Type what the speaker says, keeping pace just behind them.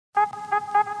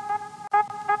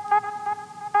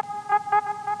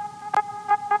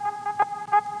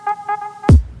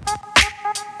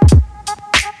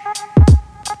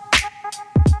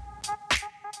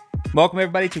Welcome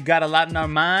everybody to Got a Lot in Our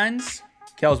Minds.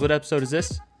 Kels, what episode is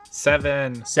this?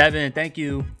 7. 7. Thank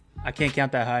you. I can't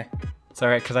count that high. It's all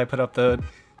right because I put up the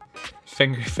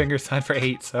finger sign for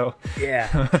 8. So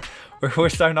yeah, we're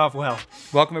starting off well.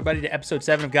 Welcome everybody to episode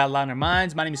 7 of Got a Lot in Our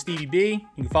Minds. My name is Stevie B.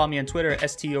 You can follow me on Twitter at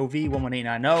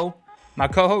STOV11890. My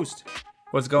co-host.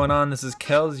 What's going on? This is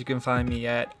Kels. You can find me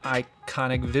at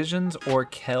Iconic Visions or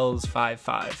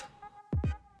Kels55.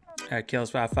 At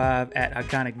Kels55 at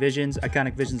Iconic Visions,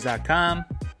 iconicvisions.com.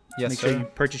 Yes, Make sir. sure you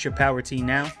purchase your power tea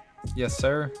now. Yes,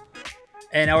 sir.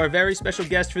 And our very special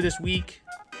guest for this week,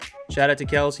 shout out to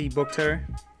Kels, he booked her.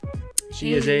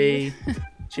 She is a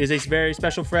very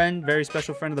special friend of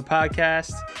the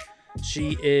podcast.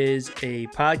 She is a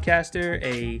podcaster,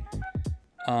 a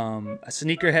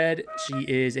sneakerhead. She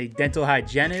is a dental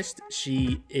hygienist.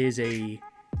 She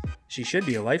should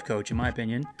be a life coach, in my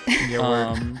opinion.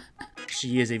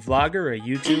 She is a vlogger, a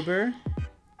YouTuber.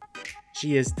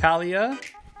 She is Talia.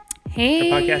 Hey.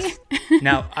 Her podcast.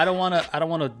 Now, I don't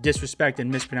want to disrespect and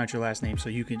mispronounce your last name, so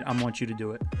I want you to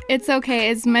do it. It's okay.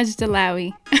 It's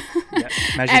Majdalawi. Yeah,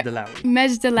 Majdalawi.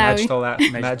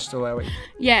 Majdalawi.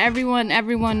 Yeah,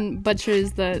 everyone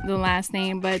butchers the last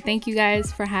name, but thank you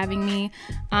guys for having me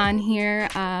on here.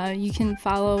 You can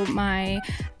follow my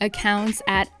accounts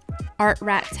at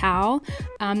ArtRatTal.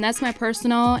 That's my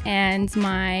personal, and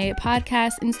my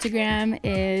podcast Instagram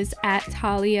is at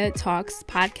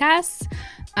TaliaTalkspodcast.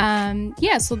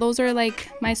 So those are like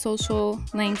my social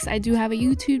links. I do have a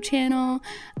YouTube channel.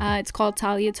 It's called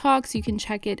Talia Talks. You can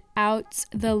check it out.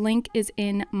 The link is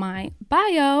in my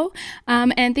bio.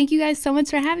 And thank you guys so much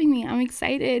for having me. I'm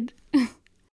excited.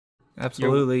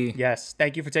 Absolutely. Yes.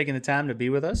 Thank you for taking the time to be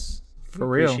with us. For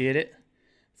real. Appreciate it.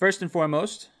 First and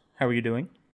foremost, how are you doing?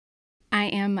 I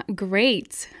am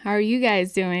great. How are you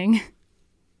guys doing?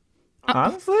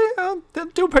 Honestly, I'm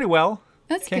doing pretty well.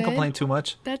 That's Can't good. complain too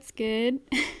much. That's good.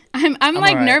 I'm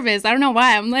like right. nervous. I don't know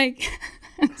why. I'm like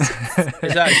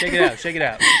It's all right. Shake it out. Shake it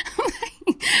out.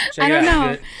 I don't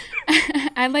know.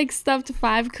 I like stuffed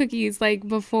 5 cookies like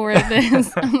before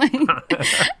this. I'm like,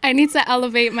 I need to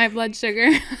elevate my blood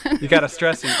sugar. You gotta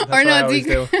stress it. That's or what no, I always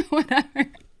do.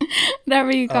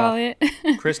 whatever you call it.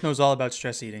 Chris knows all about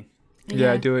stress eating.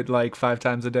 Yeah, I do it like 5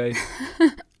 times a day.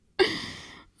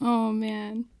 Oh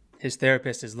man. His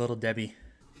therapist is Little Debbie.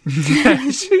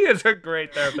 She is a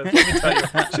great therapist. Let me tell you,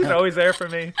 she's always there for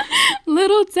me.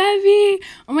 Little Debbie.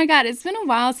 Oh my God, it's been a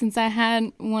while since I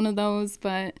had one of those,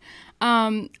 but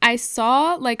I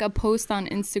saw like a post on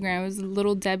Instagram. It was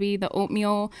Little Debbie, the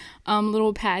oatmeal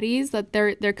little patties that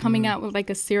they're coming out with like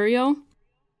a cereal.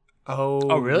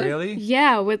 Oh, really?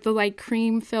 Yeah, with the like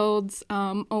cream filled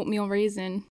oatmeal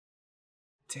raisin.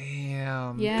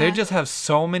 Damn. Yeah. They just have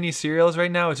so many cereals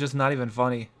right now. It's just not even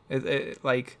funny.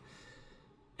 Like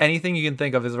anything you can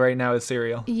think of is right now is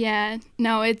cereal. Yeah.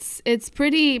 No, it's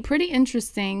pretty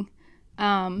interesting.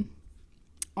 All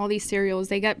these cereals,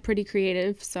 they get pretty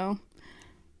creative. So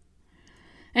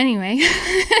anyway,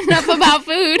 enough about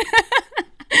food.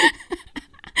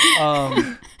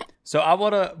 So I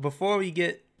want to, before we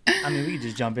get, we can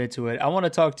just jump into it. I want to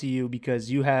talk to you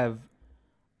because you have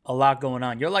a lot going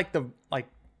on. You're like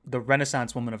the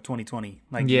Renaissance woman of 2020.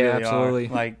 Like, you yeah, really absolutely.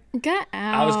 are. Like, Get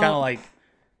out. I was kind of like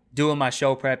doing my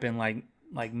show prep and like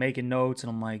making notes, and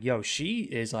I'm like, yo, she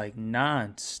is like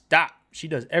non-stop. She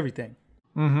does everything.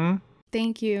 Mm-hmm.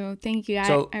 Thank you.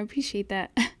 So, I appreciate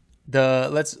that.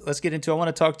 Let's get into. I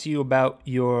want to talk to you about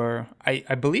your.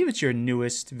 I believe it's your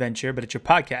newest venture, but it's your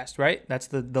podcast, right? That's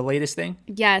the latest thing.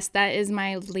 Yes, that is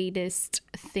my latest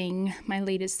thing, my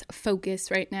latest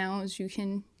focus right now, as you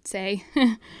can say.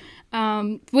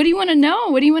 What do you want to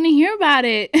know? What do you want to hear about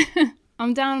it?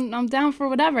 I'm down for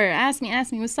whatever. Ask me.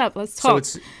 What's up? Let's talk.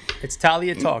 So it's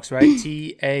Talia Talks, right?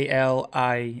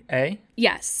 Talia.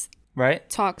 Yes. Right?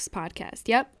 Talks podcast.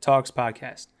 Yep. Talks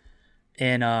podcast.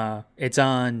 And it's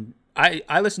on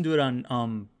I listen to it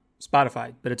on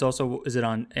Spotify, but it's also, is it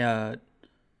on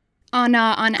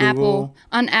Apple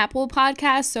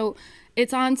Podcasts. So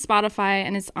it's on Spotify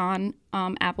and it's on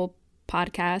Apple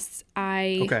Podcasts.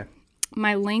 Okay.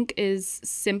 My link is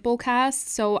Simplecast.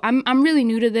 So I'm really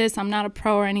new to this. I'm not a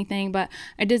pro or anything, but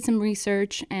I did some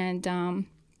research and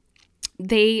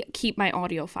they keep my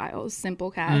audio files,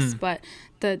 Simplecast, but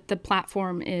the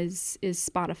platform is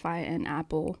Spotify and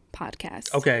Apple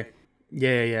Podcasts. Okay.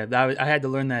 Yeah. I had to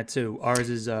learn that too. Ours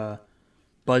is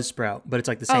Buzzsprout, but it's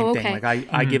like the same thing. Like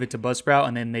I give it to Buzzsprout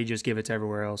and then they just give it to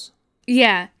everywhere else.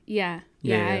 Yeah.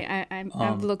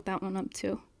 I've looked that one up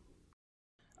too.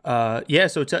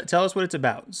 So tell us what it's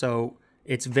about. So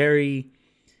it's very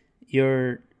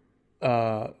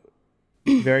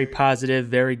very positive,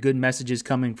 very good messages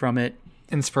coming from it.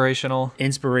 Inspirational.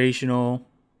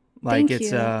 Like, Thank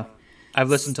it's you. I've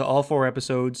listened to all 4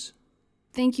 episodes.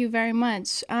 Thank you very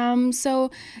much.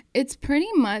 So it's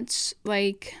pretty much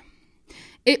like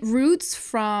it roots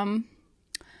from,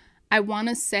 I want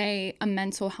to say, a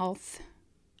mental health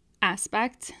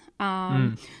aspect.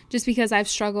 Just because I've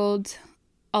struggled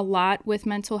a lot with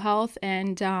mental health,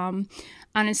 and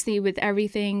honestly, with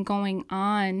everything going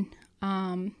on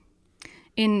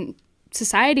in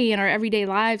society and our everyday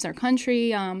lives, our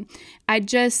country, I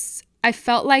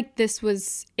felt like this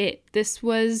was it. This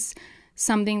was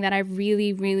something that I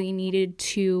really, really needed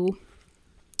to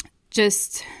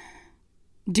just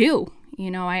do.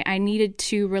 I needed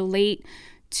to relate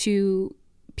to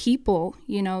people,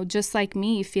 just like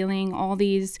me, feeling all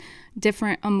these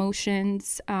different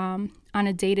emotions on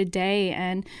a day-to-day.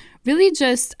 And really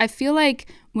just, I feel like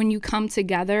when you come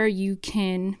together, you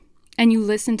can, and you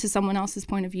listen to someone else's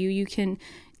point of view, you can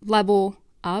level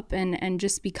up and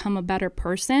just become a better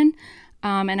person.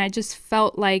 And I just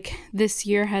felt like this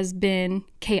year has been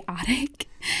chaotic.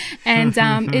 And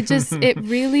it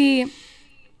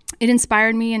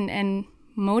inspired me and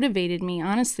motivated me,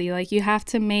 honestly. Like, you have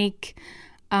to make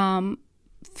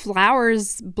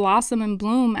flowers blossom and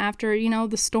bloom after,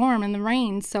 the storm and the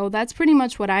rain. So that's pretty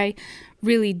much what I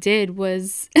really did,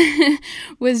 was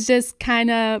was just kind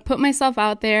of put myself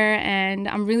out there. And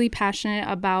I'm really passionate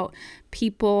about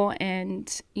people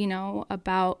and,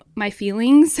 about my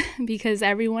feelings, because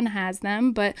everyone has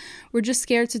them, but we're just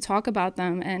scared to talk about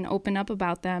them and open up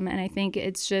about them. And I think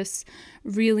it's just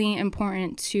really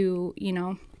important to,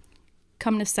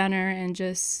 come to center and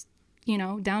just,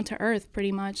 down to earth,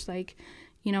 pretty much, like,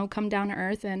 come down to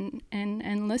earth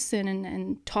and listen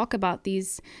and talk about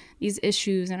these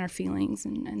issues and our feelings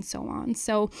and so on.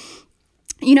 So,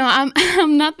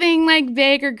 I'm nothing like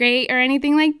big or great or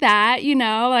anything like that,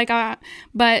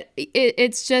 but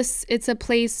it's a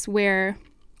place where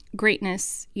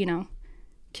greatness,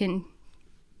 can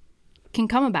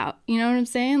come about. You know what I'm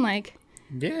saying? Like,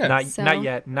 Yeah.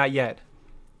 Not yet.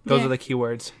 Those are the key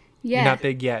words. Yeah. Not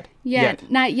big yet.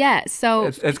 Not yet. So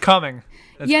it's coming.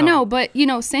 It's coming. no, but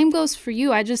same goes for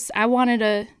you. I wanted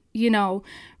to,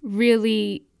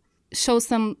 really show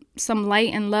some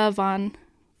light and love on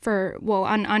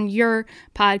your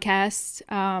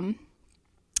podcast.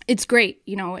 It's great.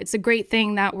 It's a great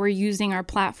thing that we're using our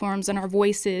platforms and our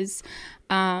voices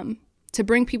to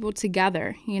bring people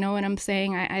together. You know what I'm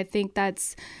saying? I think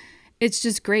it's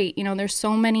just great. There's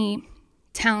so many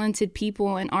talented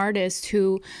people and artists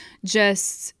who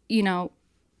just,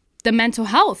 the mental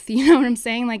health, you know what I'm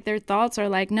saying? Like, their thoughts are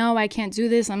like, no, I can't do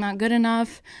this. I'm not good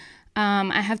enough.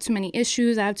 I have too many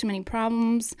issues. I have too many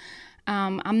problems.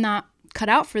 I'm not cut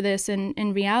out for this. And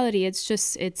in reality, it's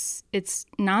just, it's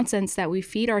nonsense that we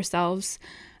feed ourselves.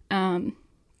 You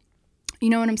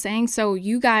know what I'm saying? So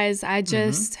you guys, I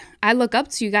look up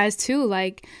to you guys too.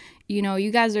 Like,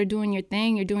 you guys are doing your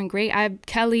thing. You're doing great.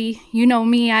 Kelly,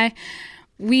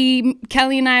 me,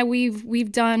 Kelly and I,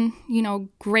 we've done,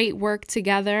 great work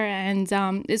together, and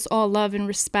it's all love and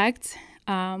respect,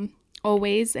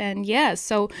 always. And yeah,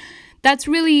 so that's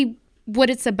really what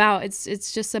it's about.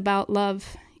 It's just about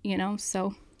love,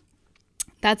 so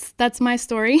that's my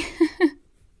story.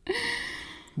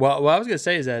 Well, what I was gonna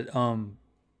say is that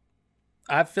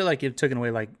I feel like you've taken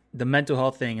away like the mental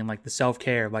health thing and like the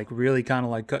self-care, like really kind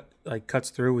of like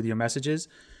cuts through with your messages.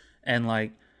 And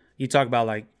like you talk about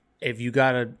like if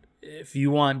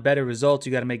you want better results,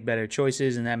 you got to make better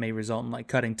choices, and that may result in like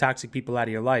cutting toxic people out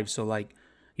of your life. So like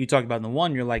you talked about in the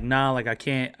one, you're like, nah, like I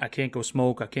can't go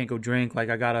smoke, I can't go drink, like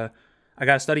I gotta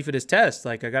study for this test,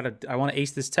 like I want to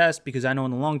ace this test because I know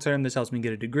in the long term this helps me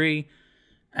get a degree.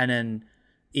 And then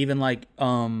even like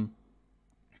you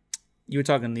were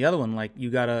talking the other one, like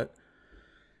I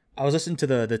was listening to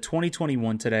the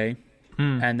 2021 today,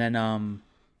 and then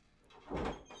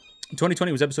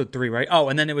 2020 was episode 3, right? Oh,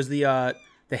 and then it was the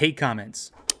hate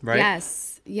comments, right?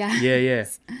 Yes. Yeah. Yeah.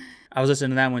 I was listening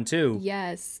to that one too.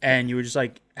 Yes. And you were just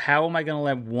like, how am I going to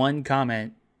let one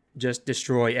comment just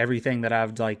destroy everything that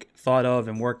I've like thought of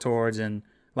and worked towards? And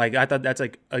like, I thought that's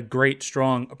like a great,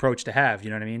 strong approach to have.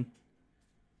 You know what I mean?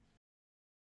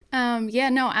 Yeah,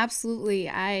 no, absolutely.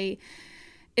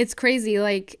 It's crazy.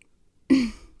 Like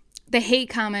the hate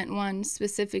comment one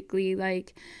specifically,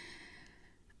 like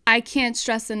I can't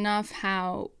stress enough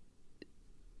how,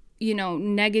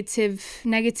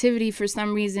 negativity for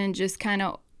some reason just kind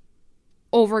of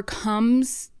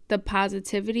overcomes the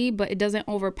positivity, but it doesn't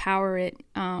overpower it.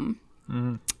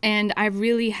 And I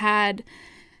really had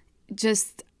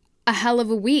just a hell of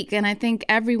a week, and I think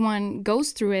everyone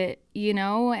goes through it,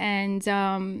 and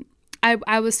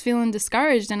I was feeling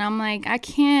discouraged, and I'm like, I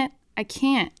can't I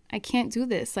can't do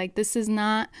this. Like, this is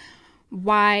not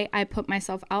why I put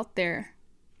myself out there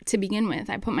to begin with.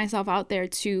 I put myself out there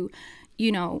to,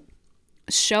 you know,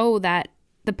 show that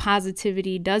the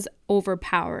positivity does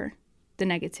overpower the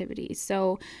negativity.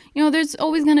 So, you know, there's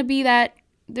always going to be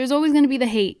the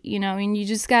hate, you know, and you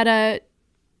just gotta,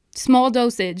 small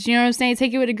dosage, you know what I'm saying?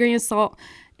 Take it with a grain of salt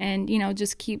and, you know,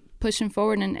 just keep pushing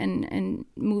forward and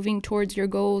moving towards your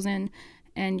goals and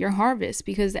your harvest,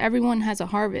 because everyone has a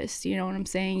harvest, you know what I'm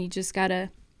saying? You just gotta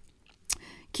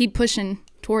keep pushing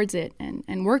towards it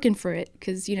and working for it,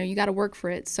 because, you know, you gotta work for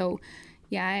it. So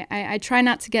yeah, I try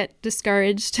not to get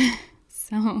discouraged.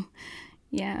 So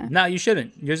yeah. No, you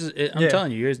shouldn't. I'm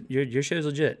telling you, your shit is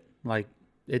legit. Like,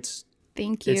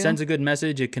 thank you. It sends a good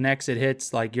message. It connects. It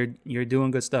hits. Like, you're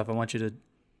doing good stuff. I want you to,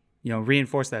 you know,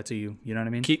 reinforce that to you. You know what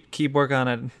I mean? Keep working on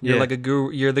it. You're like a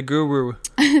guru. You're the guru.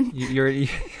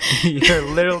 you're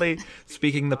literally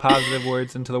speaking the positive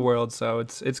words into the world. So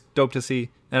it's dope to see.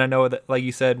 And I know that, like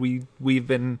you said, we've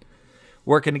been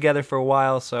working together for a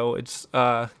while. So it's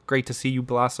great to see you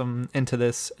blossom into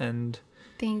this, and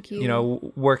thank you. You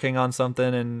know, working on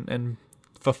something and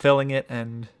fulfilling it.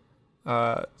 And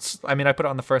I mean, I put it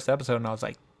on the first episode and I was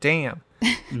like, damn,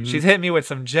 she's hitting me with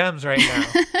some gems right now.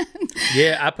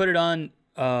 Yeah, I put it on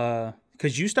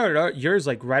because you started yours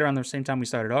like right around the same time we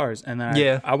started ours, and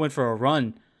then I went for a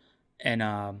run,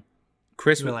 and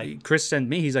Chris sent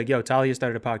me. He's like, "Yo, Talia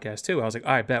started a podcast too." I was like,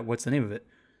 "All right, bet. What's the name of it?"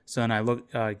 So then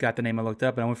I got the name. I looked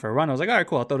up and I went for a run. I was like, "All right,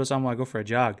 cool. I'll throw this on while I go for a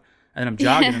jog." And then I'm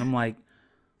jogging and I'm like,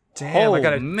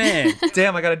 damn, man,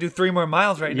 damn, I gotta do 3 more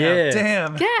miles right now.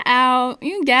 Damn, get out!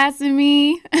 You gassing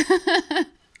me?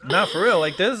 No, for real.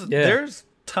 Like there's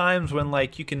times when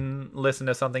like you can listen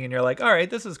to something and you're like, all right,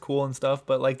 this is cool and stuff,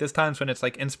 but like there's times when it's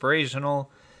like inspirational,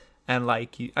 and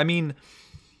like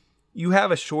you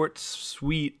have a short,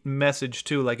 sweet message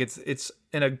too. Like it's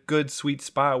in a good, sweet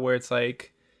spot where it's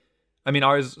like, I mean,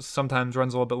 ours sometimes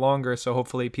runs a little bit longer, so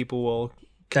hopefully people will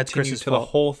continue to the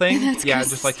whole thing.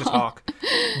 Just like to talk.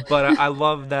 But I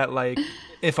love that, like,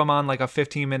 if I'm on like a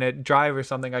 15-minute drive or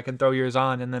something, I can throw yours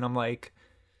on, and then I'm like,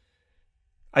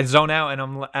 I zone out and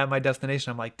I'm at my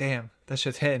destination. I'm like, damn, that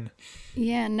shit's hitting.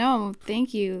 Yeah, no,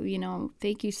 thank you. You know,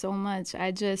 thank you so much.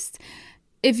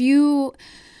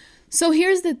 So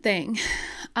here's the thing.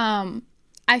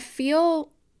 I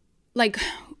feel like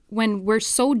when we're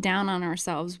so down on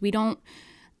ourselves, we don't,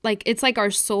 like, it's like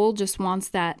our soul just wants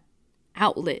that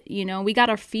outlet, you know? We got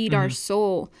to feed our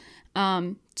soul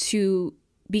to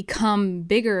become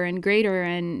bigger and greater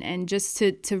and just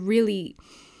to really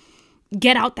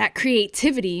get out that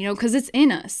creativity, you know, because it's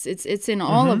in us. It's in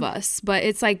all of us. But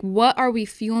it's like, what are we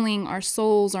fueling our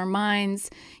souls, our minds,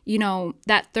 you know,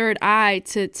 that third eye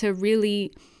to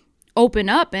really open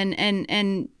up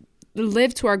and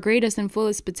live to our greatest and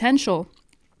fullest potential.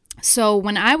 So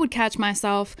when I would catch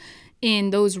myself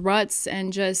in those ruts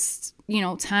and just, you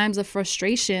know, times of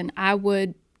frustration, I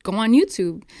would go on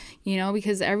YouTube, you know,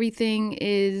 because everything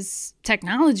is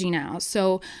technology now.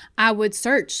 So I would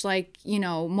search like, you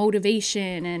know,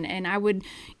 motivation and I would,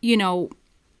 you know,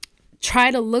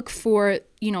 try to look for,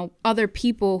 you know, other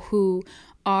people who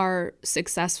are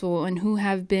successful and who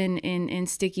have been in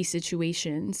sticky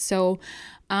situations. So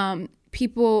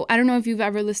people, I don't know if you've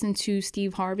ever listened to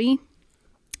Steve Harvey.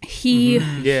 He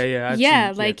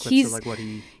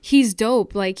he's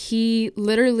dope. Like, he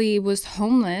literally was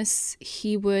homeless.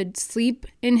 He would sleep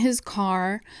in his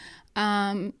car.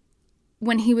 When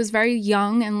he was very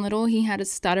young and little, he had a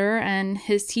stutter, and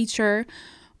his teacher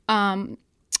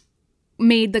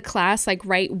made the class like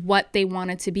write what they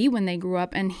wanted to be when they grew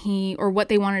up, or what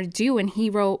they wanted to do, and he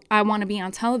wrote, "I want to be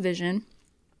on television."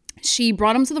 She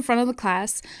brought him to the front of the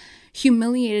class,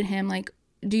 humiliated him, like,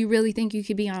 "Do you really think you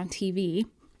could be on TV?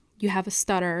 You have a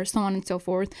stutter," so on and so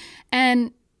forth.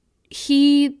 And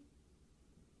he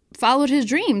followed his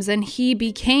dreams, and he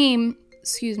became,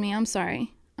 I'm sorry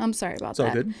about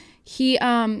that. Good.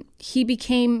 He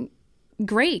became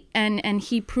great, and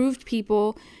he proved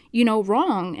people, you know,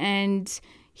 wrong. And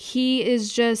he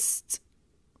is just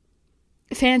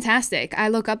fantastic. I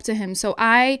look up to him. So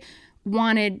I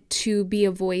wanted to be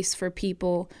a voice for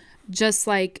people just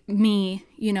like me,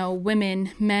 you know,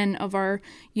 women, men of our,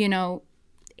 you know,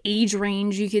 age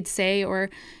range, you could say, or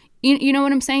you know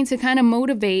what I'm saying, to kind of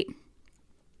motivate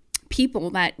people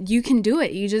that you can do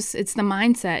it. It's the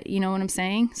mindset, you know what I'm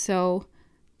saying? So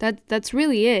that's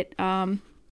really it. No,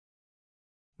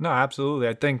 absolutely.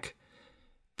 I think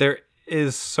there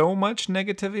is so much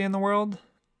negativity in the world,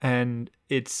 and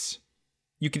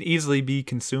you can easily be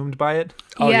consumed by it.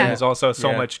 There's also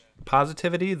so much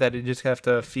positivity that you just have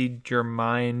to feed your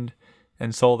mind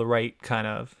and soul the right kind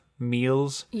of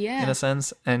meals Yeah. in a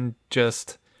sense. And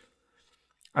just,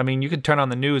 I mean, you could turn on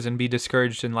the news and be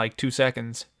discouraged in like 2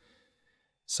 seconds.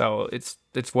 So it's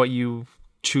what you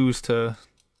choose to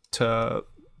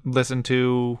listen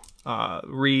to,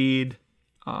 read,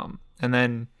 and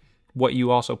then what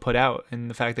you also put out. And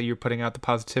the fact that you're putting out the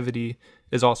positivity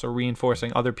is also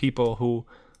reinforcing other people who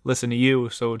listen to you.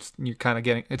 So you're kind of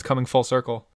it's coming full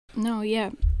circle. No,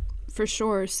 yeah, for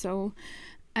sure. So,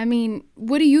 I mean,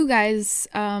 what do you guys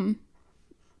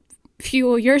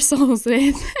fuel your souls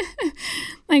with?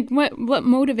 Like, what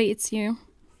motivates you?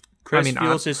 Chris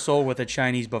fuels his soul with a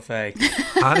Chinese buffet.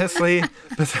 Honestly,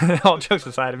 but all jokes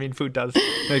aside, I mean, food does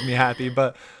make me happy.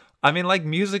 But I mean, like,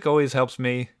 music always helps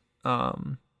me.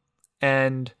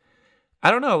 And I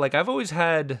don't know, like, I've always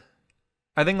had,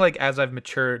 I think, like, as I've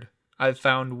matured, I've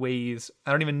found ways,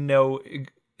 I don't even know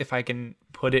if I can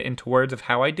put it into words of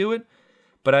how I do it,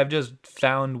 but I've just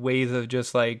found ways of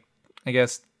just, like, I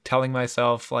guess, telling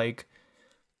myself, like,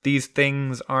 these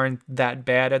things aren't that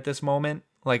bad at this moment.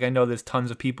 Like, I know there's tons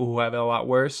of people who have it a lot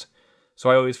worse, so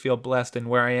I always feel blessed in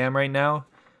where I am right now.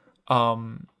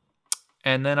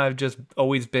 And then I've just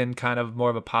always been kind of more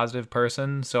of a positive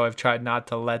person, so I've tried not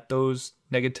to let those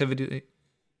negativity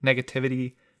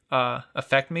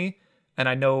affect me. And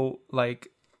I know, like,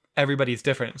 everybody's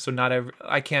different, so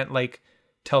I can't, like,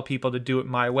 tell people to do it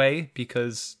my way,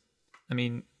 because, I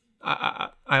mean,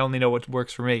 I only know what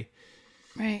works for me.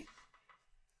 Right.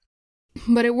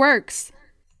 But it works.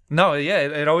 No, yeah,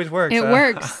 it always works. It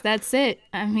works. That's it.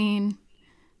 I mean,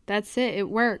 that's it. It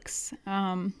works.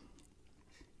 What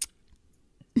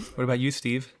about you,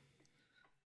 Steve?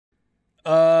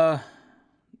 I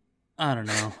don't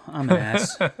know. I'm an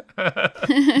ass.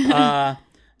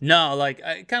 No, like,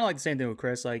 I kind of like the same thing with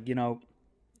Chris. Like, you know,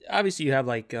 obviously you have,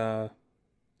 like,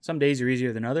 some days are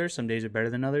easier than others. Some days are better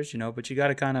than others, you know, but you got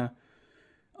to kind of,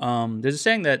 there's a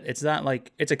saying that it's not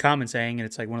like, it's a common saying and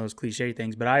it's like one of those cliche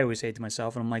things, but I always say it to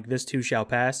myself and I'm like, this too shall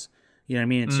pass. You know what I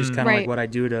mean? It's just kind of like what I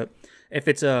do to, if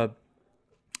it's a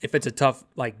tough,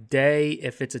 like, day,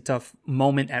 if it's a tough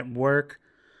moment at work,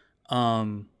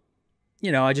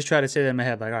 you know, I just try to say that in my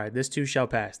head, like, all right, this too shall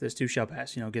pass. This too shall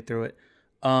pass, you know, get through it.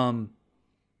 And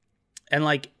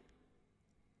like,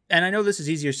 and I know this is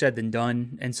easier said than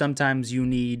done. And sometimes you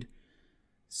need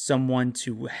someone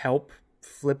to help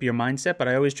flip your mindset, but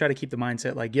I always try to keep the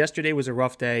mindset, like, yesterday was a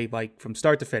rough day, like, from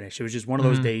start to finish. It was just one of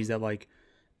those days that, like,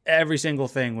 every single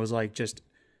thing was, like, just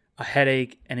a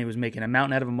headache, and it was making a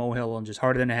mountain out of a molehill and just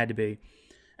harder than it had to be.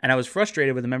 And I was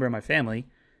frustrated with a member of my family,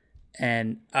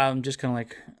 and I'm just kind of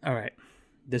like, all right,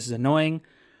 this is annoying,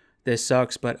 this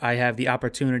sucks, but I have the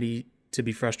opportunity to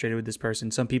be frustrated with this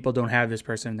person. Some people don't have this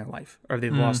person in their life, or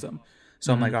they've lost them.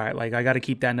 So I'm like, all right, like, I got to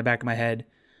keep that in the back of my head.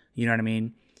 You know what I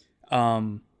mean?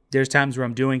 There's times where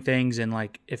I'm doing things, and,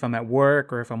 like, if I'm at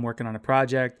work or if I'm working on a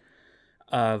project,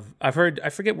 I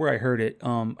forget where I heard it.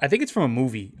 I think it's from a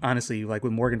movie, honestly, like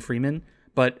with Morgan Freeman.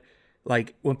 But,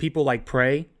 like, when people, like,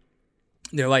 pray,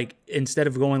 they're like, instead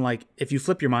of going, like, if you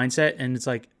flip your mindset and it's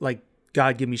like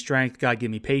God give me strength, God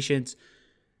give me patience,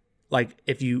 like,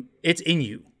 it's in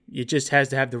you. It just has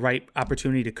to have the right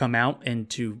opportunity to come out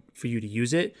and for you to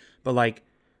use it. But like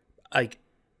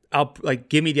I'll, like,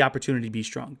 give me the opportunity to be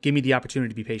strong. Give me the opportunity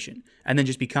to be patient. And then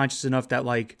just be conscious enough that,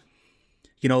 like,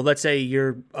 you know, let's say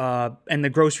you're in the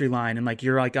grocery line and, like,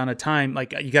 you're, like, on a time,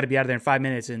 like, you got to be out of there in 5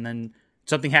 minutes, and then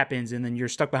something happens and then you're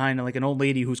stuck behind, like, an old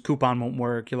lady whose coupon won't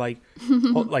work. You're like,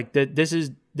 oh, like, this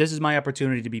is my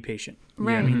opportunity to be patient. You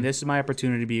know what I mean? This is my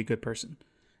opportunity to be a good person.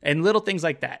 And little things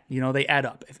like that, you know, they add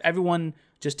up. If everyone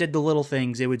just did the little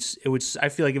things, it would I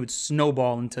feel like it would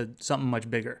snowball into something much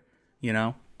bigger, you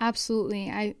know?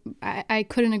 Absolutely. I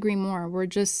couldn't agree more.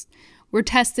 We're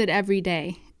tested every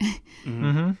day.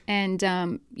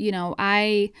 And, you know,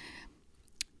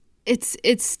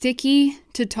 it's sticky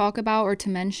to talk about or to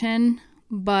mention,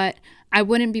 but I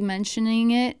wouldn't be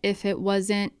mentioning it if it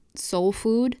wasn't soul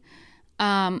food.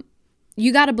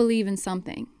 You got to believe in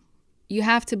something. You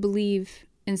have to believe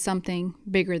in something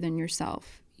bigger than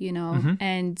yourself, you know,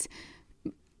 and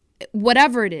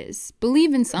whatever it is,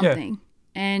 believe in something.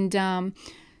 And,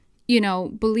 you know,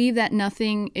 believe that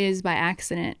nothing is by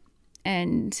accident,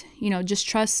 and, you know, just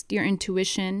trust your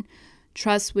intuition,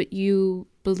 trust what you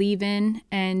believe in.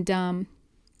 And,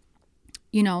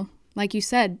 you know, like you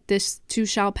said, this too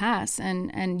shall pass,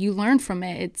 and you learn from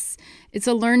it. It's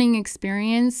a learning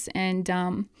experience.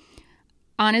 And,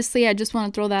 honestly, I just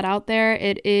want to throw that out there.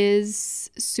 It is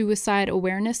Suicide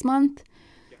Awareness Month.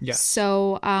 Yes.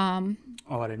 So, oh, I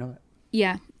didn't know that.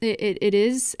 Yeah, it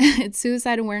is. It's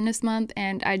Suicide Awareness Month,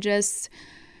 and I've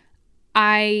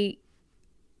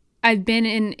been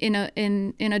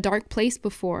in a dark place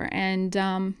before, and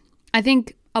I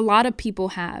think a lot of people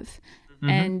have.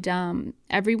 And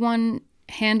everyone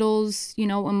handles,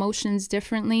 emotions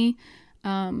differently.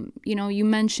 You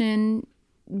mentioned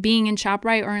being in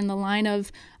ShopRite or in the line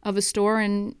of a store,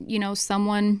 and,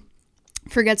 someone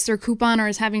forgets their coupon or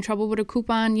is having trouble with a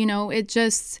coupon. It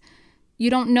just, you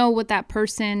don't know what that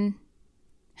person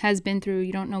has been through.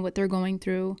 You don't know what they're going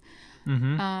through.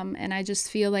 And I just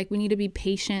feel like we need to be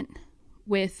patient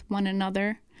with one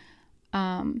another,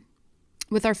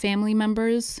 with our family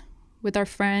members, with our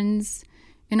friends,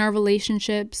 in our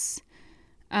relationships.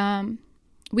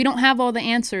 We don't have all the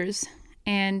answers,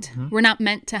 and we're not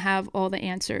meant to have all the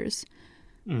answers.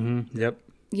 Yep.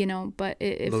 But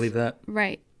if believe that.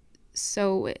 Right.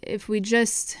 So if we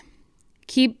just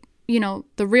keep,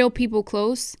 the real people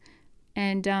close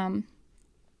and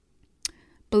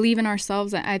believe in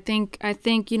ourselves, I think,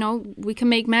 we can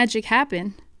make magic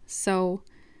happen. So,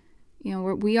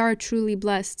 we are truly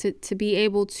blessed to be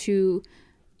able to,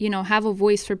 have a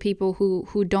voice for people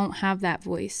who don't have that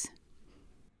voice.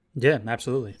 Yeah,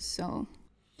 absolutely. So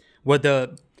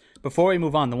before we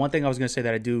move on, the one thing I was going to say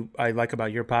that I like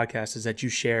about your podcast is that you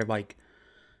share, like,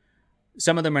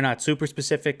 some of them are not super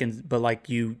specific, but like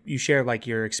you share like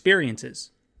your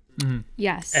experiences.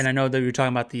 Yes. And I know that you were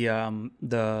talking about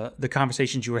the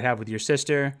conversations you would have with your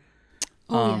sister.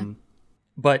 Yeah.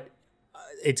 But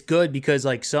it's good because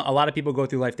like a lot of people go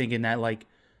through life thinking that like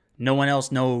no one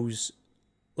else knows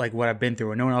like what I've been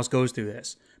through, or no one else goes through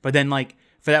this. But then like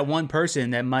for that one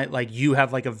person that might, like, you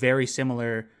have like a very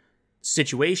similar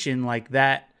situation like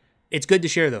that, it's good to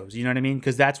share those, you know what I mean?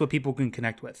 Because that's what people can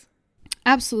connect with.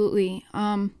 Absolutely.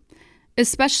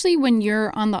 Especially when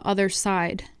you're on the other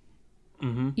side.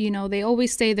 They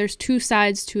always say there's two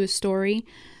sides to a story.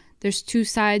 There's two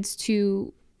sides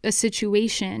to a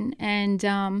situation.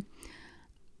 And,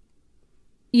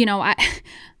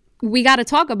 we got to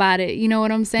talk about it. You know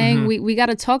what I'm saying? We got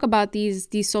to talk about these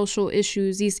social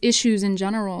issues, these issues in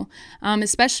general,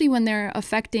 especially when they're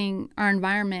affecting our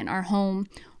environment, our home,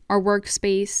 our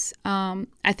workspace.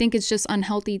 I think it's just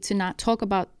unhealthy to not talk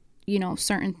about,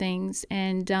 certain things.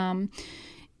 And,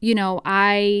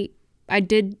 I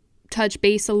did touch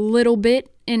base a little bit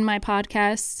in my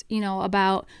podcast,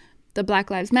 about the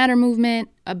Black Lives Matter movement,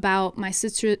 about my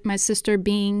sister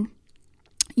being,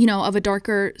 of a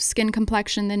darker skin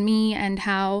complexion than me, and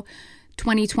how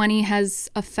 2020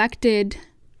 has affected,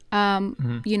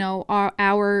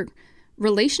 our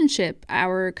relationship,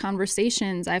 our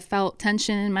conversations. I felt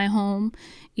tension in my home.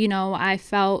 I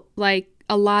felt like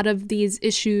a lot of these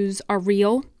issues are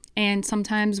real, and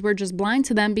sometimes we're just blind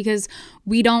to them because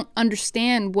we don't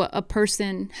understand what a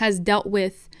person has dealt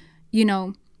with,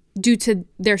 due to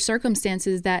their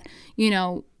circumstances that,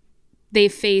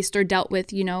 they've faced or dealt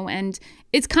with, and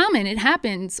it's common. It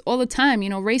happens all the time.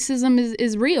 Racism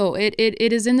is real. It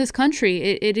is in this country.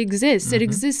 It exists. It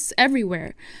exists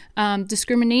everywhere.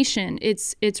 Discrimination,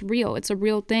 it's real. It's a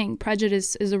real thing.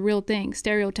 Prejudice is a real thing.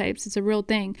 Stereotypes, it's a real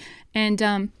thing. And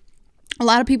a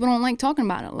lot of people don't like talking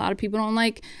about it. A lot of people don't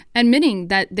like admitting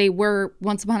that they were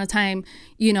once upon a time,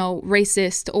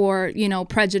 racist or,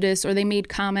 prejudiced, or they made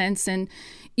comments. And,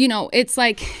 it's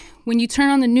like when you turn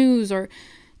on the news or,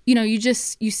 you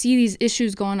see these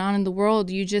issues going on in the world,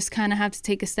 you just kind of have to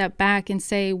take a step back and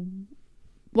say,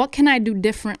 what can I do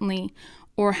differently?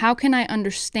 Or how can I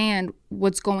understand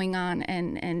what's going on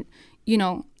and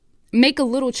make a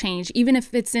little change, even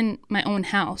if it's in my own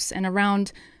house and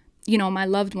around, my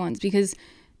loved ones, because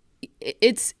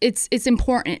it's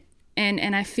important.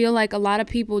 And I feel like a lot of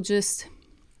people just,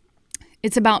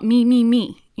 it's about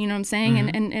me. You know what I'm saying?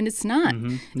 And it's not.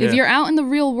 Yeah. If you're out in the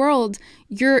real world,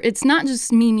 it's not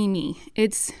just me.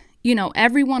 It's,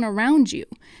 everyone around you.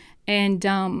 And,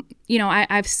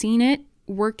 I've seen it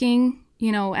working,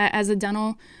 as a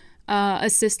dental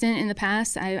assistant in the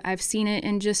past. I've seen it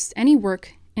in just any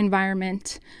work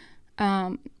environment.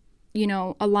 A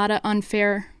lot of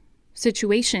unfair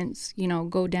situations,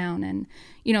 go down, and,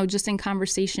 just in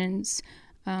conversations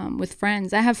with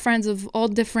friends. I have friends of all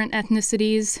different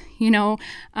ethnicities,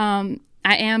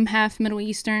 I am half Middle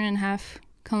Eastern and half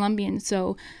Colombian.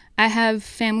 So I have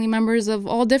family members of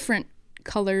all different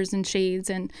colors and shades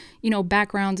and,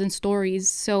 backgrounds and stories.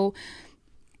 So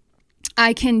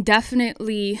I can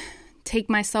definitely take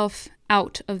myself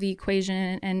out of the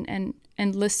equation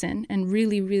and listen, and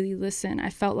really, really listen. I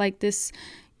felt like this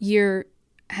year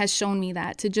has shown me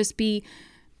that, to just be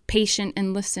patient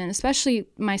and listen, especially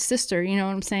my sister. You know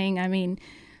what I'm saying? I mean,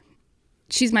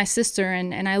 she's my sister,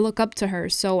 and I look up to her.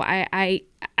 So I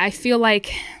feel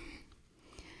like,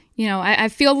 I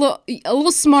feel a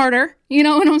little smarter. You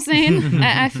know what I'm saying?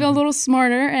 I feel a little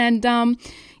smarter, and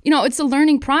it's a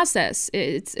learning process.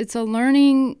 It's a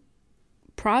learning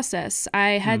process.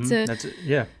 I had to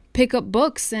yeah. pick up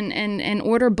books and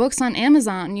order books on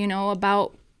Amazon, you know,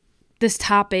 about this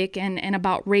topic and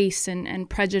about race and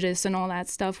prejudice and all that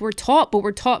stuff. We're taught, but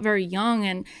we're taught very young,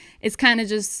 and it's kind of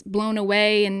just blown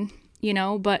away, and, you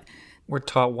know, but we're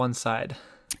taught one side.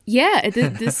 Yeah,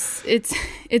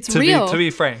 it's real. To be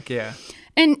frank, yeah.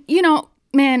 And, you know,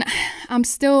 man, I'm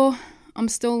still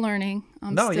learning.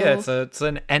 It's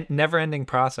a never-ending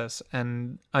process.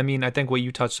 And I mean, I think what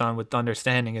you touched on with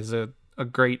understanding is a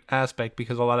great aspect,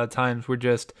 because a lot of times we're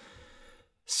just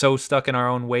so stuck in our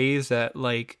own ways that,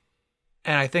 like,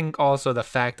 and I think also the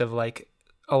fact of, like,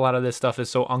 a lot of this stuff is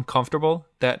so uncomfortable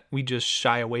that we just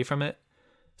shy away from it.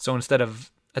 So instead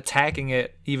of attacking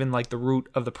it, even like the root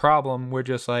of the problem, we're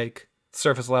just like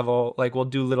surface level, like we'll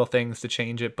do little things to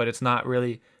change it, but it's not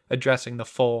really addressing the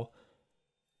full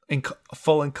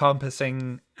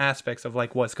encompassing aspects of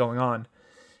like what's going on.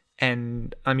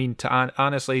 And I mean,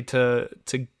 honestly, to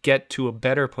get to a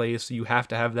better place, you have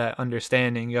to have that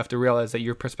understanding. You have to realize that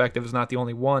your perspective is not the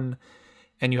only one,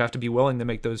 and you have to be willing to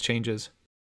make those changes.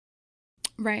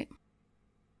 Right.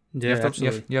 Yeah,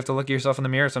 absolutely. You have to look at yourself in the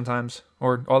mirror sometimes,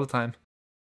 or all the time.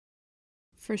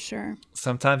 For sure.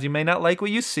 Sometimes you may not like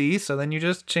what you see, so then you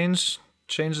just change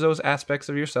those aspects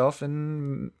of yourself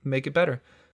and make it better.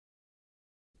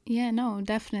 Yeah, no,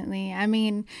 definitely. I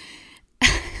mean,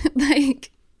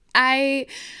 like, I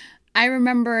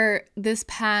remember this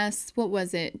past, what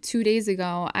was it, 2 days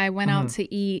ago, I went out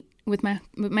to eat with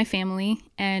my family,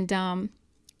 and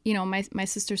you know, my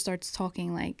sister starts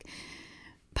talking like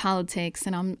politics,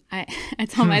 and I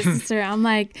tell my sister, I'm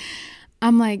like,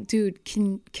 dude,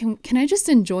 can I just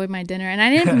enjoy my dinner? And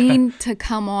I didn't mean to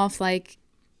come off like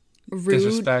rude,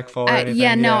 disrespectful, or anything.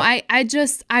 Yeah, no, I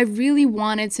really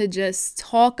wanted to just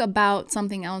talk about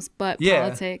something else but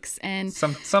politics. And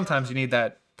sometimes you need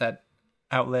that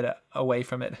outlet away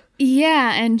from it.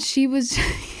 Yeah, and she was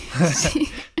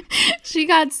she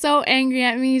got so angry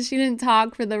at me. She didn't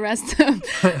talk for the rest of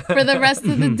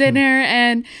the dinner,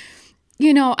 and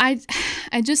you know, I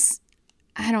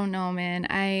don't know, man.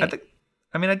 I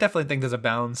definitely think there's a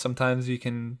balance. Sometimes you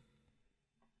can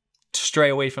stray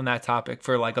away from that topic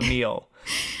for like a meal.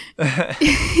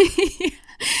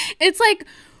 It's like,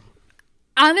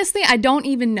 honestly, I don't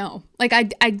even know. Like, I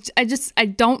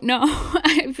don't know.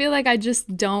 I feel like I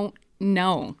just don't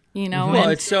know, you know? Well,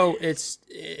 it's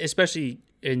especially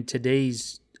in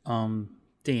today's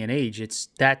day and age, it's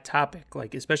that topic,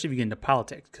 like, especially if you get into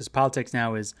politics, because politics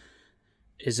now is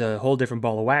a whole different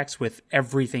ball of wax with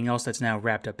everything else that's now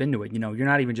wrapped up into it. You know,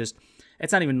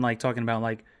 it's not even like talking about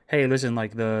like, hey, listen,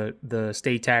 like the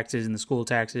state taxes and the school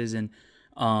taxes and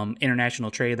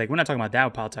international trade. Like, we're not talking about that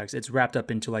with politics. It's wrapped up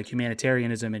into like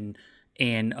humanitarianism and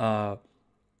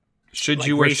should like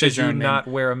you or should you not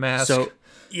wear a mask? So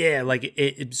yeah, like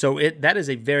that is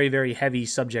a very, very heavy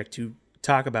subject to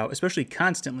talk about, especially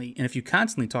constantly. And if you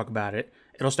constantly talk about it,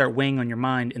 it'll start weighing on your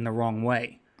mind in the wrong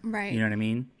way. Right. You know what I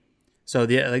mean? So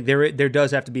there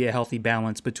does have to be a healthy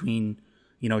balance between,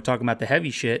 you know, talking about the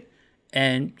heavy shit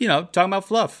and, you know, talking about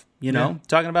fluff, you know,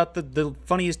 talking about the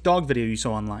funniest dog video you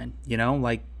saw online, you know,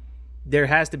 like there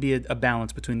has to be a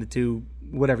balance between the two,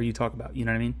 whatever you talk about, you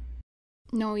know what I mean?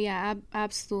 No, yeah,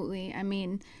 absolutely. I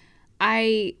mean,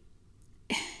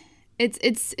 it's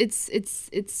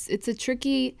a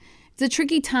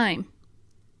tricky time,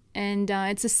 and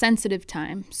it's a sensitive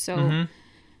time. So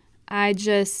I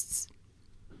just,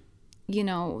 you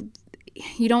know,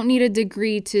 you don't need a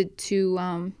degree to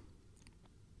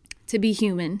be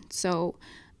human. So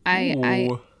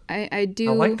I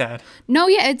do. I like that. No,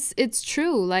 yeah, it's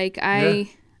true. Like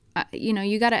you know,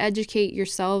 you got to educate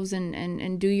yourselves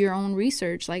and do your own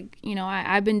research. Like, you know,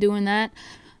 I've been doing that.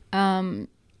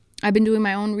 I've been doing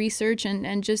my own research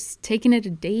and just taking it a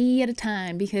day at a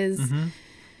time, because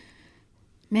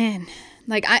man,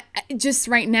 like I just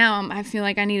right now, I feel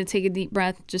like I need to take a deep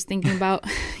breath just thinking about,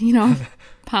 you know,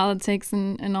 politics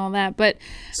and all that. But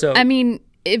so, I mean,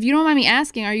 if you don't mind me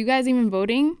asking, are you guys even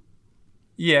voting?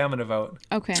 Yeah, I'm going to vote.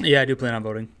 Okay. Yeah, I do plan on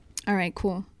voting. All right,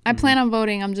 cool. I plan on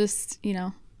voting. I'm just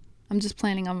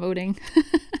planning on voting.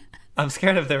 I'm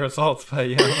scared of the results, but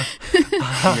you know,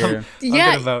 I'm going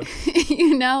to vote.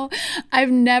 You know, I've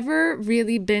never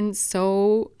really been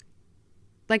so,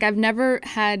 like, I've never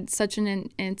had such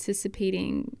an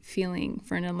anticipating feeling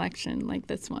for an election like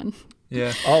this one.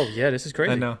 Yeah. Oh, yeah, this is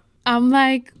crazy. I know. I'm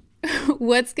like,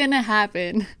 what's going to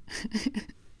happen?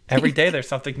 Every day there's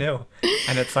something new.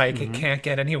 And it's like, it can't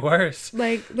get any worse.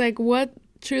 Like what,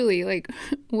 truly, like,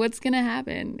 what's going to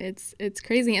happen? It's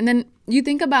crazy. And then you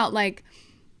think about, like,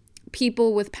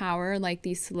 people with power, like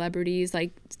these celebrities,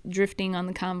 like drifting on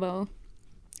the convo,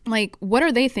 like, what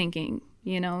are they thinking?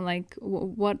 Like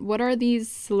what are these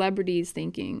celebrities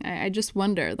thinking? I just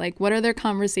wonder, like, what are their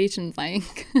conversations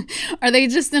like? Are they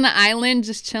just in an island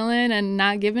just chilling and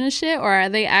not giving a shit, or are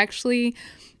they actually,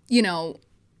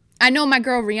 I know my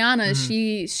girl Rihanna,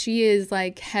 she is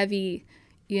like heavy,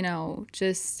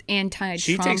 just anti-Trump.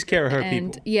 She takes care of her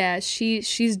and people. Yeah,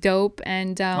 she's dope.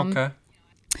 And Okay.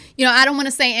 I don't want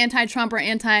to say anti-Trump or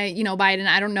anti, Biden.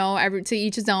 I don't know. To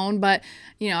each his own. But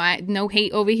I no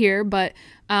hate over here. But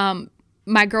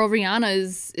my girl Rihanna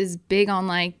is big on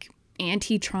like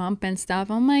anti-Trump and stuff.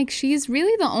 I'm like, she's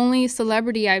really the only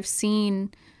celebrity I've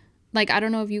seen. Like, I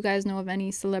don't know if you guys know of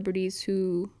any celebrities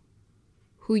who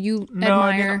you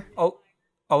admire. I mean,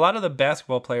 a lot of the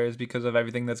basketball players, because of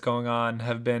everything that's going on,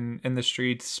 have been in the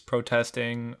streets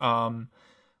protesting.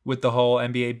 With the whole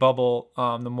NBA bubble,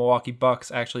 the Milwaukee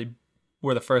Bucks actually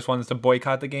were the first ones to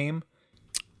boycott the game.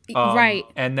 Right.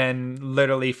 And then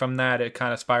literally from that, it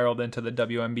kind of spiraled into the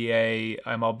WNBA,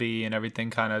 MLB, and everything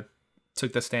kind of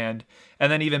took the stand.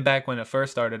 And then even back when it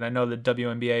first started, I know the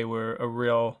WNBA were a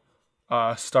real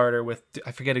starter with,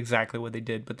 I forget exactly what they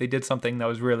did, but they did something that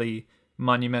was really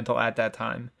monumental at that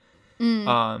time.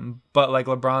 But like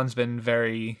LeBron's been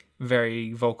very,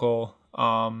 very vocal.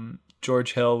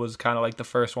 George Hill was kind of like the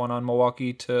first one on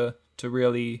Milwaukee to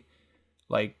really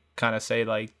like kind of say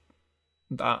like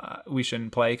we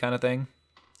shouldn't play kind of thing,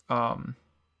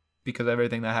 because of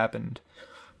everything that happened.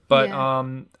 But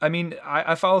Yeah. I mean,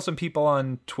 I follow some people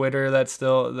on Twitter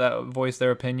that voice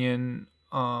their opinion,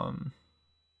 and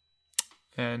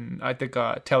I think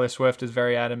Taylor Swift is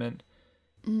very adamant.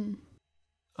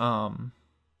 But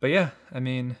yeah, I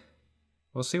mean,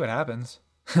 we'll see what happens.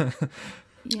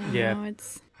 Yeah. No,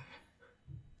 it's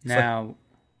Now,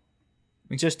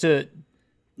 just to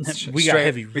we got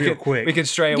heavy real quick. We can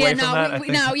stray away from that. I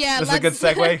think this is a good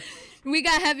segue. We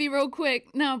got heavy real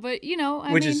quick. No, but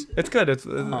I mean, It's good. It's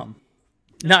No,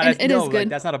 that's, It is good. Like,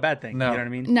 that's not a bad thing. No. You know what I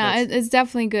mean? no, it's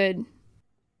definitely good.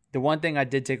 The one thing I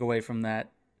did take away from that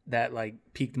like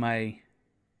piqued my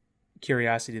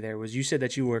curiosity there was you said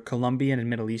that you were Colombian and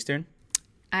Middle Eastern.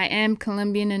 I am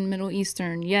Colombian and Middle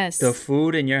Eastern. Yes. The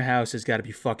food in your house has got to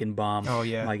be fucking bomb. Oh,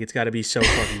 yeah. Like it's got to be so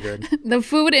fucking good. The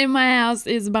food in my house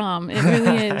is bomb. It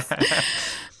really is.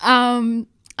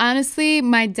 Honestly,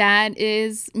 my dad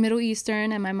is Middle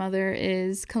Eastern and my mother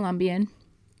is Colombian.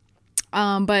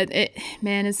 But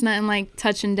it's nothing like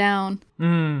touching down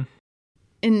in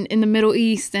the Middle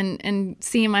East and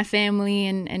seeing my family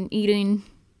and eating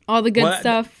all the good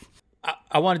stuff.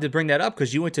 I wanted to bring that up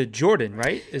because you went to Jordan,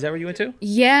 right? Is that where you went to?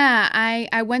 Yeah,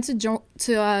 I went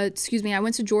I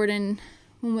went to Jordan.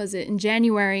 When was it? In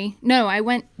January? No, I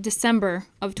went December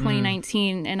of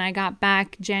 2019, and I got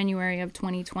back January of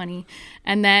 2020,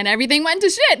 and then everything went to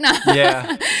shit. No.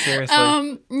 Yeah,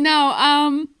 seriously.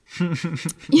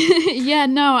 Yeah,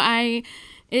 no.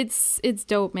 It's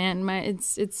dope, man.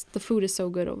 It's the food is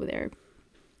so good over there.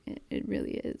 It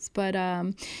really is. But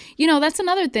that's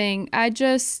another thing.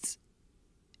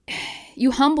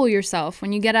 You humble yourself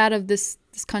when you get out of this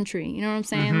country. You know what I'm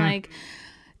saying? Like,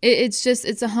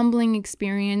 it's a humbling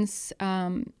experience.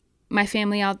 My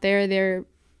family out there,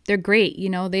 they're great.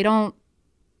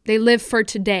 They live for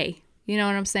today. You know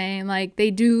what I'm saying? Like, they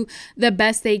do the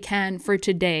best they can for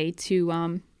today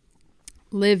to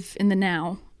live in the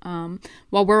now.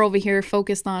 While we're over here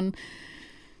focused on,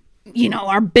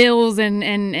 our bills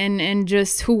and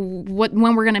just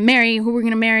when we're going to marry, who we're going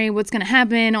to marry, what's going to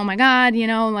happen. Oh my God,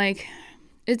 like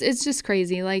it's just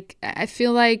crazy. Like, I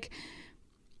feel like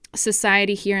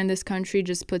society here in this country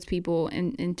just puts people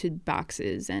into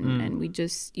boxes and we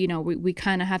just, we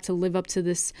kind of have to live up to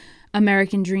this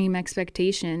American dream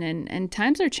expectation and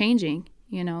times are changing,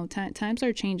 times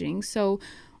are changing. So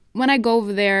when I go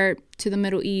over there to the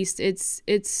Middle East, it's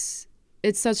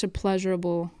such a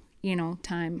pleasurable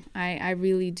time. I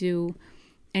really do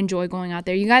enjoy going out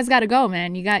there. You guys got to go,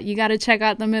 man. You got to check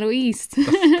out the Middle East.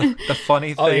 The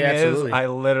funny thing is, absolutely. I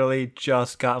literally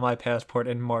just got my passport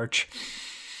in March.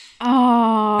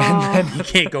 Oh, And then You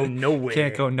can't go nowhere.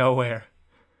 can't go nowhere.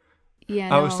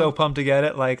 yeah. I was so pumped to get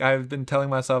it. Like, I've been telling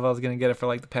myself I was going to get it for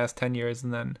like the past 10 years,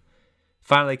 and then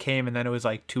finally came, and then it was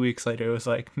like 2 weeks later. It was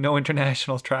like, no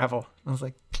international travel. I was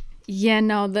like, Yeah,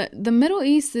 no, the Middle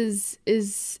East is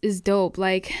dope.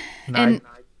 Like, and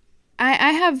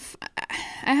I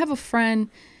have a friend.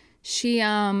 She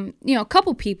a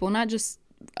couple people, not just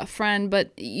a friend,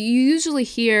 but you usually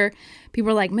hear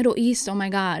people are like, Middle East, oh my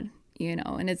God,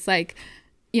 and it's like,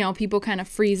 people kind of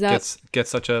freeze up. Gets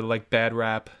such a like bad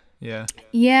rap. Yeah.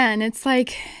 Yeah, and it's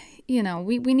like,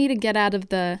 we need to get out of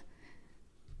the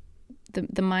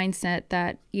mindset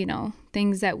that,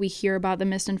 things that we hear about, the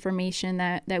misinformation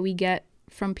that we get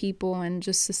from people and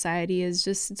just society is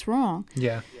just, it's wrong.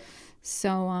 Yeah.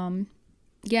 So,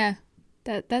 yeah,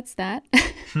 that's that.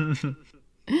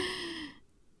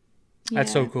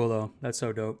 That's so cool though. That's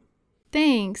so dope.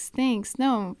 Thanks.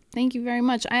 No, thank you very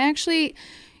much. I actually,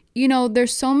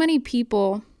 there's so many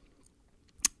people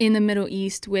in the Middle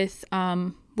East with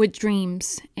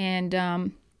dreams,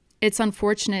 and it's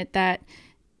unfortunate that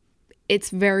it's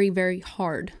very, very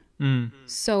hard.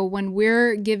 So when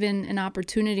we're given an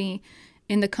opportunity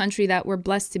in the country that we're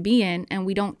blessed to be in and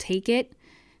we don't take it,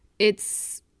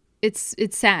 it's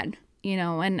sad,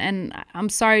 and I'm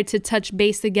sorry to touch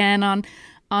base again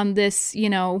on this,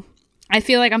 I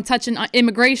feel like I'm touching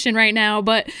immigration right now,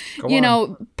 but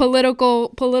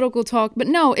political talk, but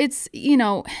no, it's,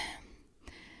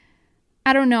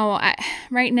 I don't know.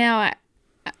 Right now,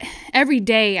 every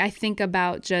day I think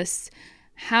about just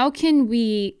how can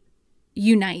we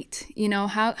unite,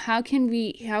 how can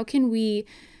we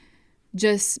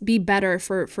just be better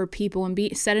for people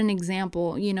and set an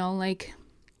example, like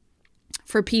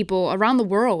for people around the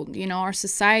world, our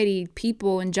society,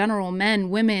 people in general, men,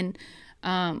 women,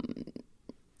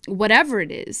 whatever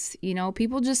it is,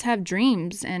 people just have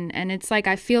dreams. And it's like,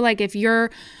 I feel like if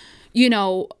you're,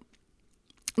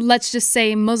 let's just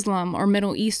say Muslim or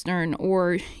Middle Eastern,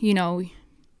 or,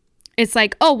 it's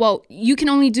like, oh, well, you can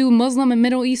only do Muslim and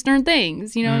Middle Eastern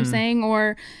things, what I'm saying?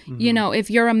 Or, if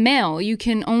you're a male, you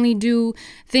can only do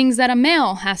things that a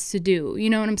male has to do. You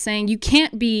know what I'm saying? You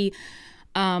can't be,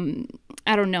 I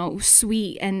don't know,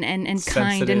 sweet and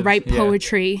kind and write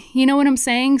poetry. You know what I'm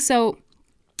saying? So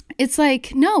it's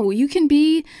like, no, you can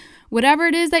be whatever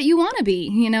it is that you want to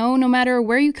be, no matter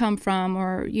where you come from,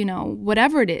 or,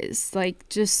 whatever it is. Like,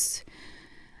 just,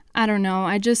 I don't know.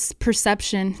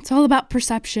 Perception. It's all about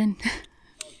perception.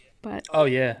 But oh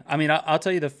yeah, I mean, I'll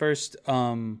tell you the first.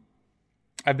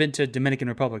 I've been to Dominican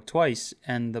Republic twice,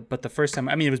 but the first time,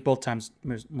 I mean, it was both times it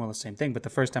was more or less the same thing. But the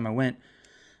first time I went,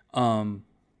 I'm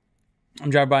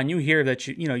driving by, and you hear that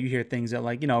you hear things that,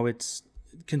 like, it's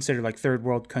considered like third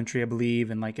world country, I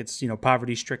believe, and like it's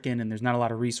poverty stricken, and there's not a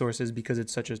lot of resources because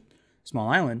it's such a small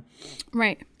island,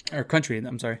 right? Or country.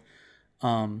 I'm sorry.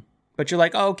 But you're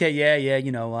like, oh, okay,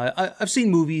 yeah, I've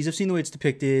seen movies, I've seen the way it's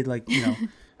depicted, like,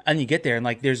 and you get there and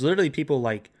like there's literally people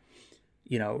like,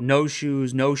 no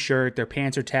shoes, no shirt, their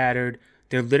pants are tattered,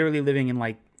 they're literally living in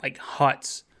like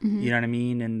huts, you know what I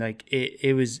mean? And like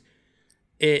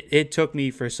it took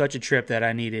me for such a trip that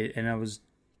I needed, and I was,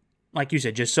 like you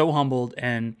said, just so humbled.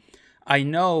 And I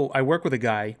know I work with a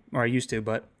guy, or I used to,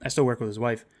 but I still work with his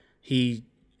wife. He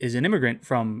is an immigrant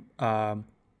from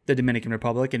the Dominican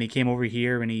Republic, and he came over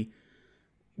here and he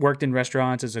worked in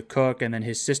restaurants as a cook, and then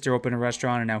his sister opened a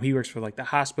restaurant, and now he works for like the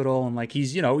hospital, and like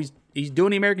he's he's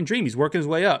doing the American dream. He's working his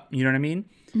way up, you know what I mean?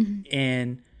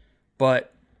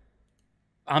 But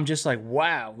I'm just like,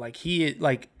 wow, like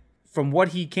from what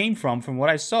he came from what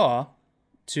I saw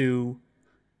to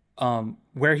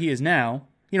where he is now,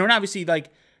 and obviously like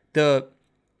the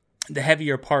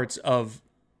heavier parts of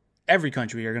every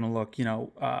country are going to look,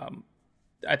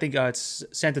 I think it's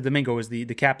Santo Domingo is the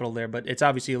capital there, but it's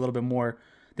obviously a little bit more,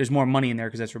 there's more money in there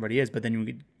because that's where everybody is. But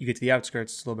then you get to the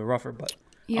outskirts, it's a little bit rougher. But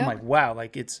I'm like, wow,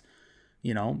 like it's,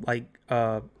 he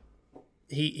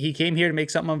came here to make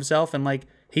something of himself, and like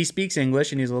he speaks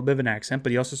English and he has a little bit of an accent,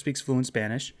 but he also speaks fluent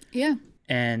Spanish. Yeah.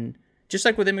 And just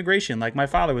like with immigration, like my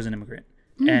father was an immigrant,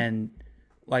 and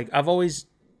like I've always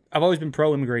been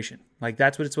pro-immigration. Like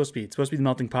that's what it's supposed to be. It's supposed to be the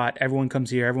melting pot. Everyone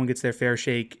comes here. Everyone gets their fair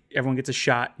shake. Everyone gets a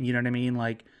shot. You know what I mean?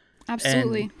 Like,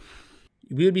 absolutely.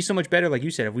 We would be so much better, like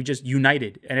you said, if we just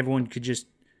united and everyone could just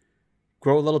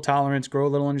grow a little tolerance, grow a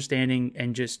little understanding,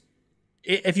 and just,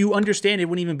 if you understand, it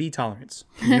wouldn't even be tolerance.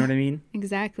 You know what I mean?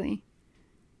 Exactly.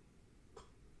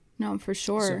 No, for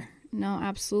sure. No,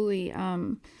 absolutely.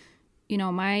 I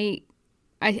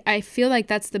feel like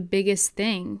that's the biggest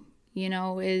thing,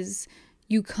 is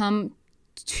you come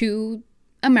to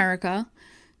America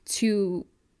to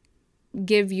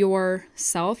give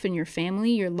yourself and your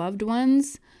family, your loved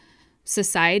ones,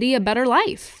 society a better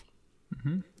life.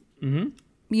 And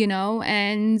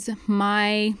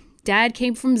my dad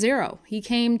came from zero. He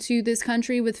came to this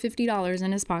country with $50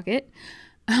 in his pocket.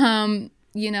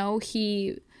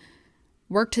 He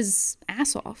worked his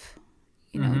ass off,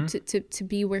 to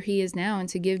be where he is now, and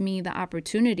to give me the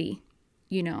opportunity.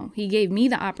 He gave me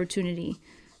the opportunity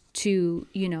to,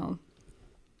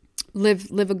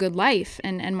 live a good life.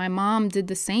 And my mom did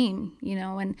the same,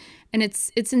 and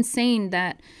it's insane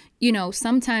that,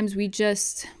 sometimes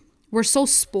we're so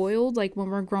spoiled, like when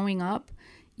we're growing up,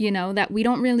 that we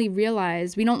don't really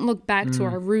realize, we don't look back to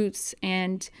our roots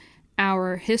and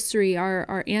our history,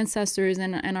 our ancestors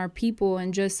and our people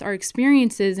and just our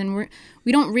experiences. And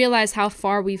we don't realize how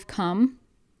far we've come,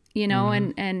 you know,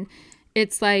 and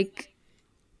it's like,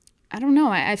 I don't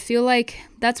know. I feel like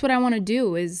that's what I want to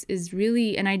do is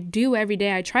really, and I do every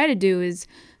day. I try to do is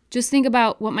just think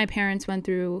about what my parents went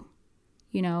through,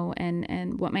 you know,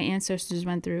 and what my ancestors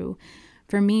went through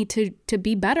for me to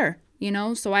be better, you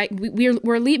know. So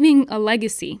we're leaving a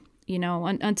legacy, you know,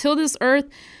 until this earth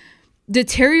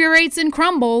deteriorates and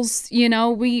crumbles, you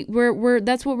know, we're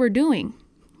that's what we're doing.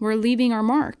 We're leaving our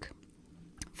mark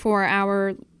for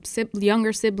our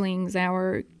younger siblings,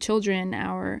 our children,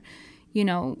 our, you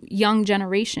know, young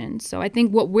generation. So I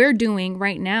think what we're doing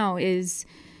right now is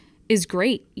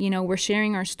great. You know, we're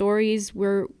sharing our stories.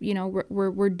 We're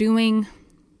doing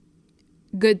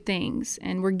good things,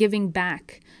 and we're giving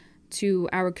back to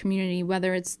our community,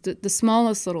 whether it's the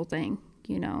smallest little thing,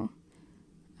 you know.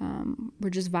 We're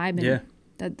just vibing. Yeah.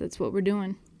 That's what we're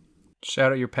doing.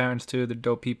 Shout out your parents too. They're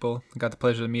dope people. I got the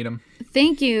pleasure to meet them.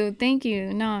 Thank you.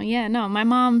 No, my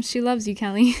mom, she loves you,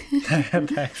 Kelly.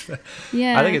 Thanks.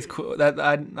 Yeah. I think it's cool that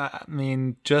I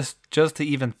mean, just to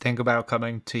even think about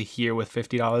coming to here with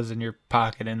 $50 in your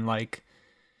pocket and like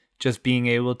just being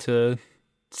able to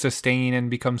sustain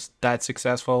and become that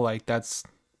successful, like that's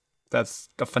a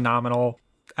phenomenal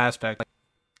aspect.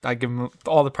 I give them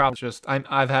all the props. Just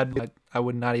I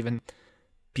would not even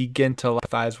begin to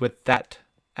empathize with that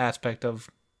aspect of,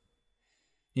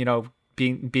 you know,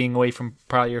 being away from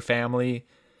probably your family,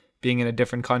 being in a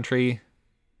different country.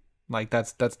 Like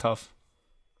that's tough.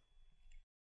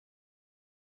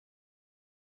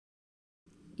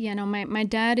 Yeah, no, my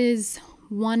dad is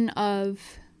one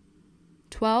of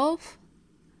 12.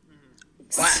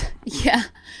 Wow. Yeah.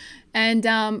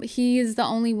 And he is the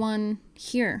only one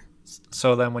here.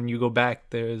 So then when you go back,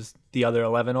 there's the other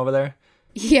 11 over there?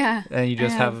 Yeah. And you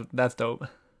just have that's dope.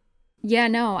 Yeah,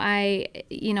 no,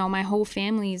 my whole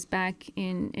family's back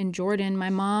in Jordan. My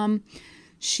mom,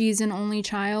 she's an only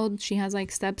child. She has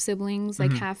like step siblings,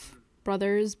 like half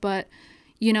brothers, but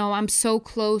you know, I'm so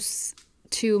close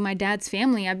to my dad's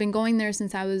family. I've been going there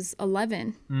since I was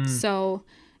 11. So,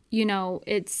 you know,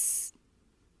 it's,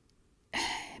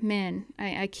 man,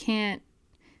 I can't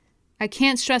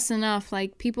stress enough,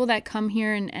 like people that come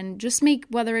here and just make,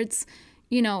 whether it's,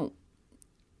 you know,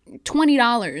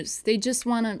 $20, they just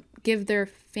want to give their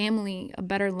family a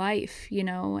better life, you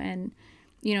know, and,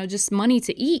 you know, just money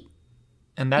to eat.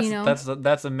 And that's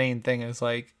the main thing is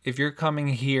like, if you're coming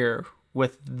here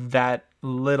with that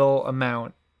little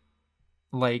amount,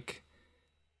 like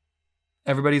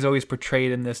everybody's always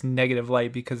portrayed in this negative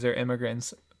light because they're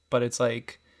immigrants, but it's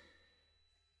like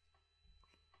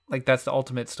that's the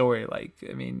ultimate story. Like,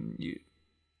 I mean,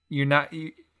 I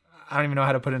don't even know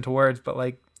how to put it into words, but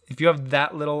like, if you have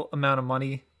that little amount of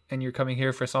money and you're coming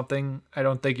here for something, I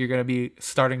don't think you're going to be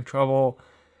starting trouble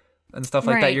and stuff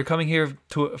like that. You're coming here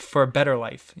for a better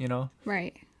life, you know?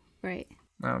 Right. I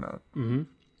don't know. Mm-hmm.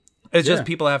 It's just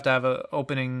people have to have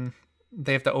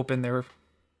they have to open their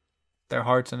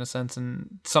hearts in a sense.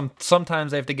 And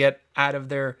sometimes they have to get out of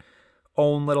their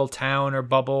own little town or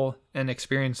bubble and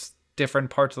experience different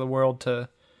parts of the world to,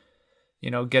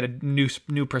 you know, get a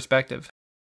new perspective.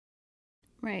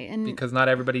 Right. And because not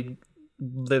everybody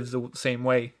lives the same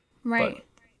way. Right.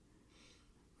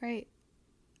 But. Right.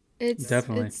 It's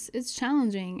definitely it's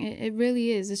challenging. It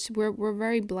really is. We're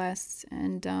very blessed,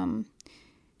 and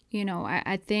you know,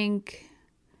 I think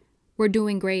we're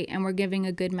doing great and we're giving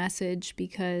a good message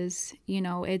because, you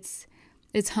know, it's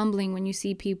humbling when you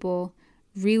see people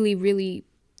really, really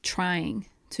trying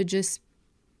to just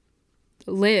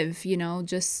live, you know,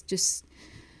 just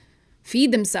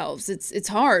feed themselves. It's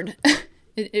hard.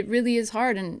 It really is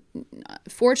hard. And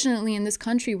fortunately in this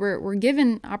country, we're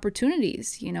given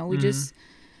opportunities, you know, we just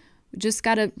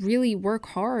got to really work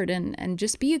hard and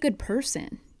just be a good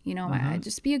person, you know, I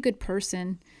just be a good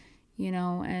person, you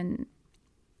know, and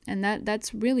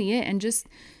that's really it. And just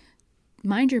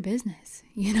mind your business,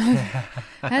 you know,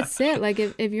 that's it. Like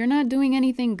if you're not doing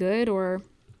anything good, or,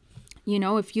 you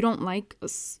know, if you don't like a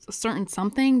certain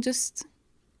something, just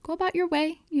go about your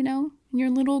way, you know, in your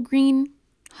little green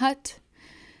hut.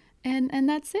 And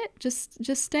that's it.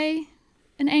 Just stay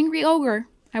an angry ogre.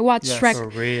 I watched Shrek. For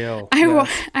real.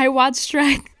 I watched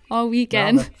Shrek all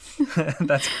weekend. No,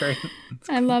 that's great.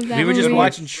 I love that. We were just movie.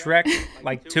 watching Shrek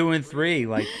like 2 and 3.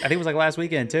 Like I think it was like last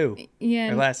weekend too.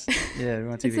 Yeah. Or last. Yeah, we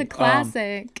were on TV. It's a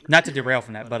classic. Not to derail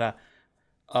from that, but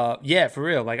yeah, for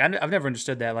real. Like I've never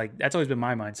understood that. Like that's always been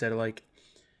my mindset. Like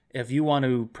if you want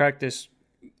to practice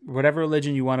whatever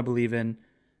religion you want to believe in,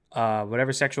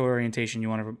 whatever sexual orientation you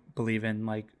want to believe in,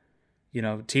 like, you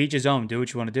know, to each his own. Do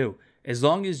what you want to do, as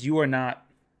long as you are not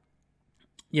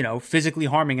physically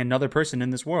harming another person in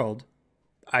this world,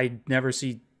 I never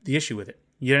see the issue with it.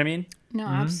 You know what I mean? No,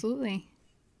 absolutely.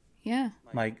 Yeah.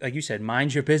 Like you said,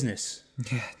 mind your business.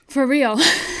 For real.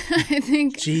 I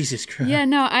think. Jesus Christ. Yeah,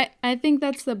 no, I think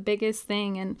that's the biggest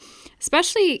thing. And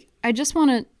especially, I just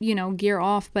want to, gear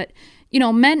off, but,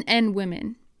 men and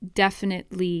women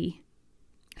definitely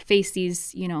face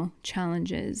these,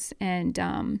 challenges.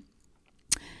 And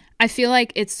I feel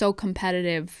like it's so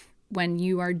competitive when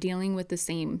you are dealing with the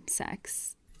same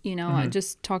sex.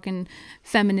 Just talking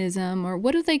feminism, or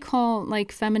what do they call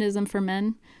like feminism for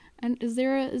men? And is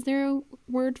there a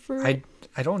word for it?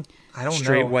 I don't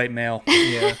Straight know. white male.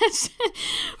 Yeah.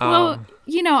 Well,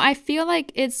 I feel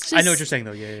like it's just, I know what you're saying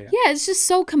though. Yeah. Yeah, it's just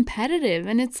so competitive,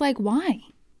 and it's like, why?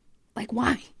 Like,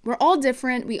 why? We're all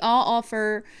different. We all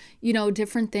offer,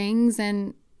 different things,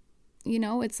 and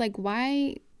it's like,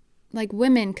 why? Like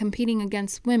women competing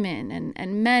against women,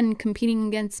 and men competing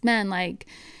against men, like,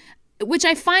 which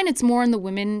I find it's more in the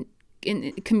women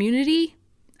in community.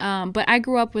 But I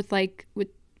grew up with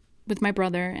my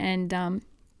brother, and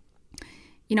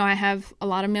I have a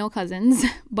lot of male cousins,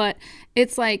 but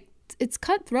it's like, it's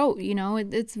cutthroat,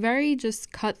 it's very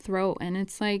just cutthroat. And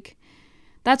it's like,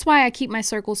 that's why I keep my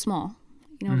circle small,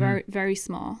 very, very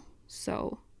small.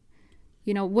 So,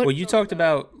 what. Well, you talked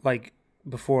about like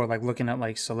before, like looking at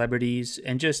like celebrities,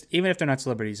 and just even if they're not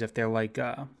celebrities, if they're like,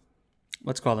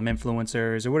 let's call them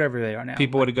influencers or whatever they are now.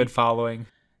 People with a good following.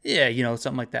 Yeah,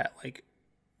 something like that. Like,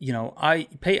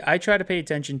 I try to pay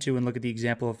attention to and look at the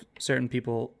example of certain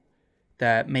people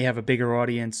that may have a bigger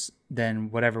audience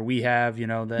than whatever we have,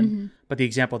 but the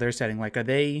example they're setting, like, are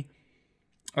they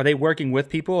working with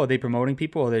people? Are they promoting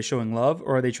people? Are they showing love?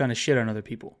 Or are they trying to shit on other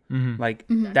people? Like,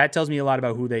 that tells me a lot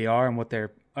about who they are and what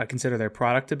I consider their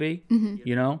product to be,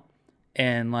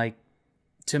 And like,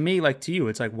 to me, like to you,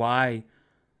 it's like, why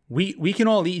we can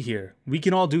all eat here. We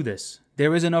can all do this.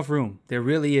 There is enough room. There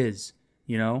really is.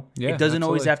 Yeah, it doesn't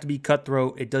always absolutely. have to be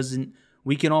cutthroat.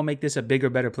 We can all make this a bigger,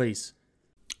 better place.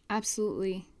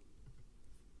 Absolutely.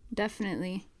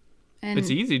 Definitely. And It's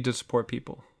easy to support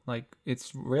people. Like,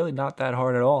 it's really not that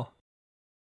hard at all.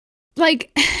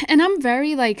 like, and I'm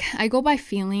very like, I go by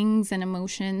feelings and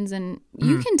emotions, and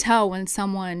you can tell when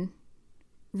someone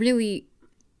really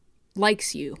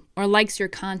likes you or likes your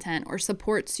content or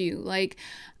supports you. Like,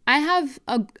 I have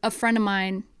a friend of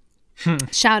mine,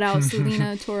 shout out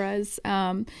Selena Torres.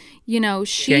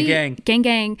 She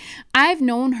gang. I've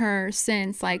known her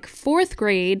since like 4th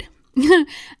grade.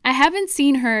 I haven't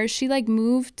seen her. She like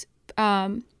moved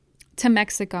to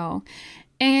Mexico,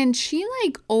 and she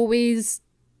like always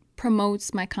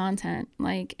promotes my content.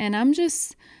 Like, and I'm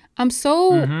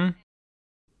so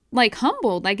like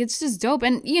humbled. Like, it's just dope.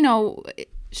 And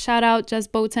shout out Jess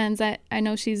Botens. I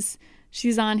know she's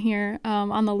on here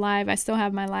on the live. I still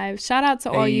have my live. Shout out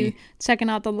to all you checking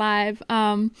out the live.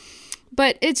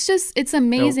 But it's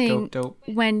amazing dope.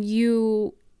 when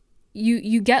you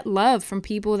get love from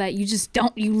people that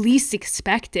you least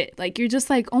expect it. Like, you're just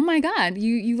like, oh my God,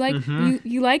 you like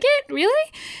you like it,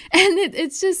 really? And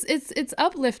it's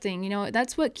uplifting.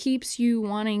 That's what keeps you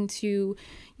wanting to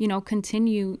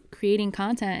continue creating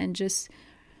content and just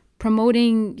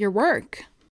promoting your work.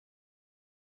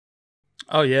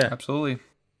 Oh yeah, Absolutely.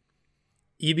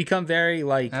 you become very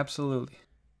like. Absolutely.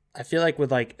 I feel like with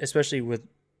like, especially with,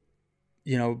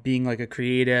 being like a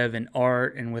creative and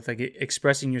art and with like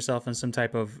expressing yourself in some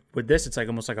type of, with this, it's like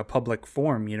almost like a public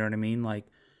form. You know what I mean? Like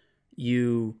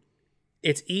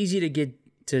it's easy to get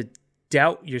to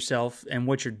doubt yourself and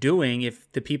what you're doing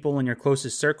if the people in your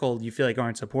closest circle you feel like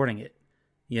aren't supporting it,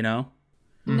 No,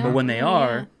 but when they yeah.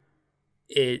 are,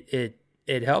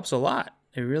 it helps a lot.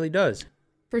 It really does.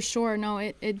 For sure. No,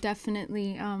 it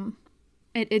definitely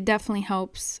it definitely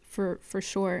helps for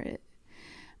sure.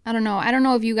 I don't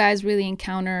know if you guys really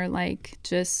encounter like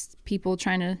just people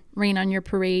trying to rain on your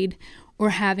parade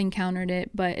or have encountered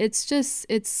it, but it's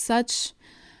such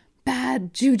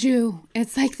bad juju.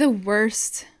 It's like the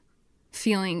worst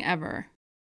feeling ever.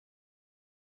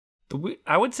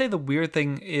 I would say the weird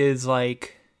thing is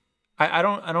like, I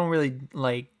don't really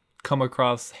like come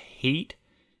across hate.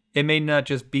 It may not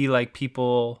just be like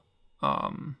people,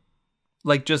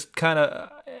 like just kind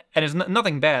of, and it's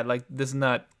nothing bad. Like, this is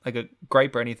not like a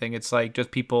gripe or anything. It's like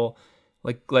just people,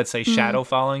 like, let's say shadow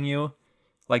following you.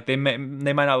 Like, they might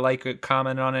not like a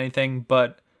comment on anything,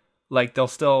 but like they'll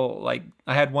still like.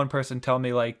 I had one person tell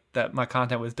me like that my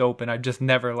content was dope, and I've just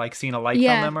never like seen a like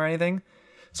from them or anything.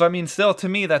 So I mean, still to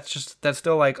me, that's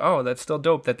still like, oh, that's still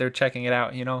dope that they're checking it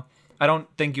out. I don't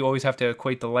think you always have to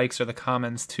equate the likes or the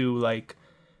comments to like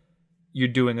you're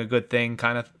doing a good thing,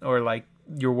 kind of, or like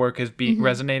your work is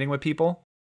resonating with people.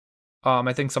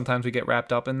 I think sometimes we get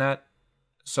wrapped up in that.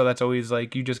 So that's always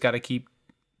like, you just got to keep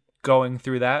going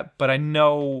through that. But I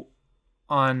know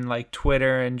on like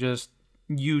Twitter and just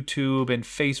YouTube and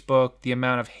Facebook, the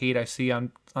amount of hate I see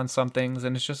on some things,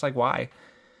 and it's just like, why?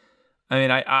 I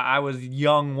mean, I was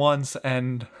young once,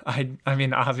 and I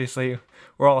mean, obviously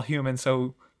we're all human,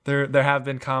 so there have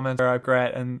been comments where I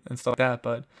regret and stuff like that,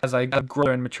 but as I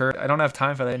grow and mature, I don't have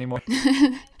time for that anymore.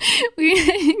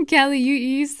 Kelly, you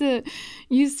used to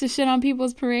shit on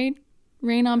people's parade,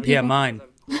 rain on people. Yeah, mine.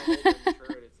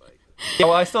 Yeah,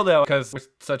 well, I still do, because we're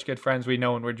such good friends. We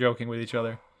know when we're joking with each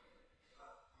other.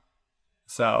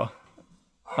 So,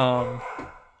 Mike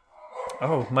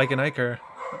and Ike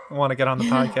want to get on the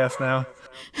podcast now.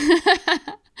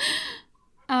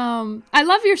 I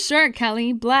love your shirt,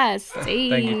 Kelly. Blessed.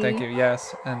 Hey. Thank you.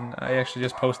 Yes, and I actually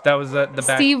just posted. That was the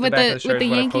back. Steve the back of the shirt with the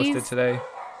is what Yankees? I posted today.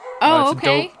 Oh,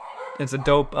 okay. It's a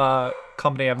dope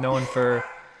company I've known for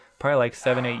probably like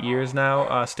 7-8 years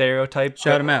now. Stereotype.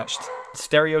 Shout him out.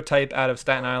 Stereotype out of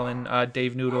Staten Island.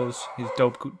 Dave Noodles. He's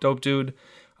dope dude.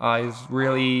 He's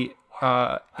really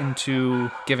into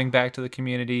giving back to the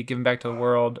community, giving back to the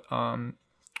world. When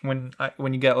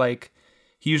you get like,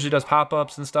 he usually does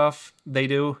pop-ups and stuff. They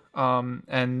do,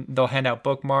 and they'll hand out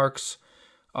bookmarks.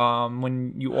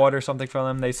 When you order something from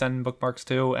them, they send bookmarks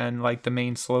too. And like the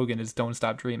main slogan is "Don't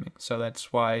Stop Dreaming." So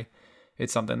that's why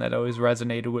it's something that always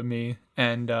resonated with me.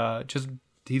 And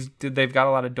they've got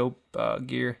a lot of dope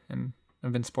gear, and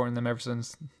I've been supporting them ever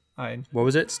since. What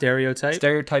was it? Stereotype?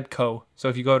 Stereotype Co. So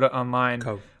if you go to online,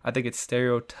 I think it's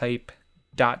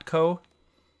stereotype.co.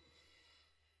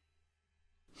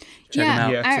 Check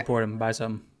them out. Support them. Buy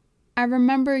something. I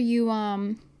remember you.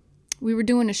 We were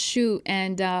doing a shoot,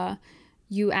 and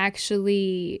you had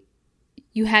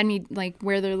me like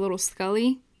wear their little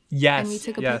Scully. Yes. And we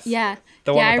took a yes. Yeah.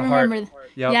 The one I with the remember. Heart.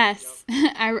 Yep. Yes.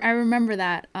 I remember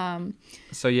that.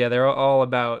 So yeah, they're all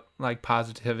about like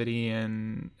positivity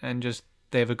and just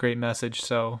they have a great message.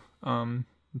 So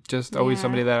just always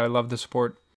somebody that I love to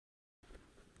support.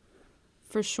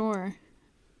 For sure.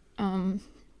 I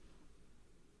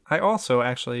also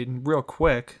actually, real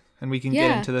quick, and we can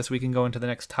get into this. We can go into the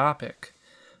next topic.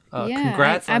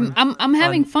 Congrats! I'm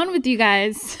having fun with you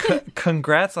guys.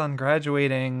 Congrats on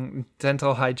graduating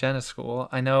dental hygienist school.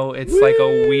 I know it's like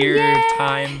a weird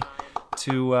time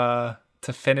to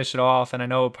finish it off, and I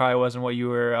know it probably wasn't what you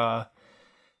were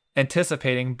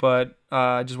anticipating, but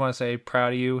I just want to say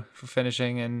proud of you for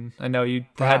finishing. And I know you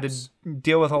had to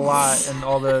deal with a lot, and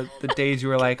all the days you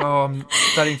were like, "Oh, I'm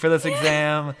studying for this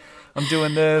exam. I'm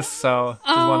doing this." So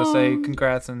just want to say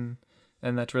congrats, and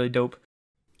that's really dope.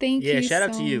 Thank you. Yeah, shout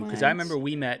out to you, because I remember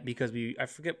we met because I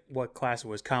forget what class it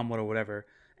was, Com1 or whatever,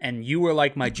 and you were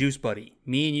like my juice buddy.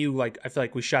 Me and you, like, I feel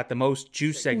like we shot the most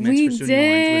juice segments for SUNY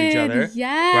Orange with each other.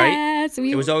 Yes.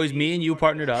 Right? It was always me and you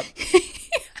partnered up.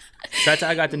 So that's how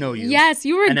I got to know you. Yes,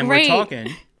 you were great. And then we're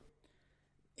talking,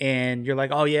 and you're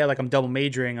like, "Oh yeah, like I'm double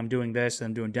majoring. I'm doing this, and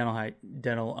I'm doing dental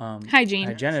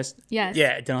hygienist." Yes.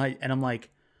 Yeah, and I'm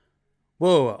like,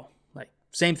 whoa.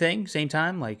 Same thing, same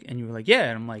time, like, and you were like, yeah,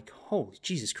 and I'm like, holy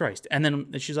Jesus Christ. And then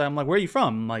she's like, I'm like, where are you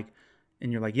from? I'm like,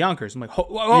 and you're like, Yonkers. I'm like,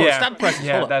 whoa, stop pressing.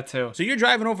 Yeah, that too. So you're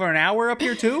driving over an hour up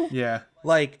here too? Yeah.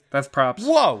 Like, that's props.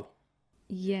 Whoa.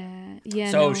 Yeah.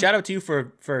 So shout out to you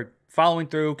for following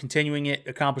through, continuing it,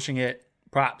 accomplishing it.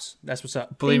 Props. That's what's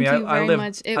up. Believe me,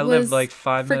 I lived like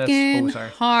 5 minutes.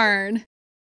 Hard.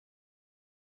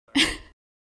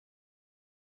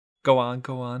 Go on.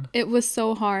 It was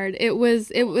so hard. It was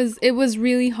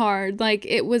really hard. Like,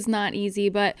 it was not easy,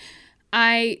 but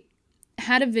I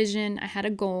had a vision, I had a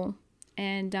goal,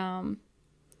 and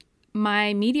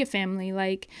my media family,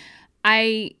 like,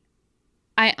 I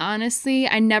honestly,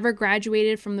 I never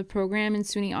graduated from the program in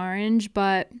SUNY Orange,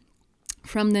 but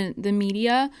from the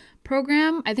media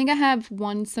program, I think I have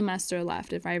 1 semester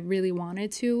left if I really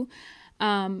wanted to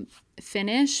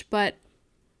finish, but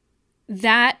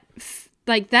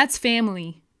that's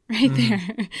family right there.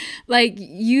 Like,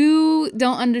 you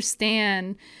don't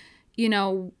understand,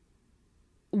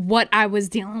 what I was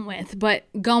dealing with, but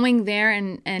going there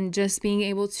and just being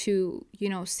able to,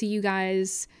 see you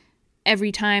guys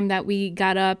every time that we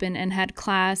got up and had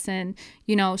class, and,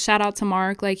 shout out to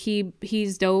Mark, like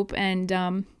he's dope. And,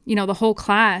 the whole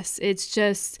class, it's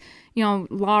just,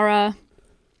 Laura,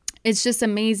 it's just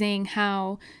amazing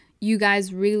how you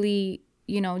guys really,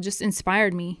 just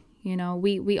inspired me.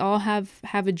 We all have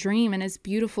a dream, and it's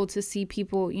beautiful to see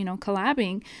people,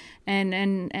 collabing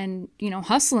and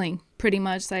hustling pretty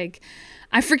much. Like,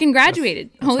 I freaking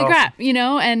graduated. That's holy awesome. Crap,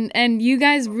 and you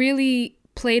guys really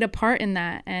played a part in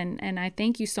that. And I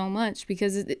thank you so much,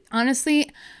 because honestly,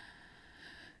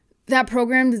 that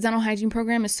program, the dental hygiene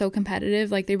program, is so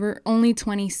competitive. Like, they were only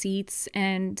 20 seats,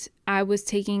 and I was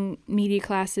taking media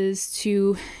classes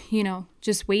to, you know,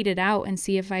 just wait it out and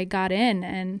see if I got in.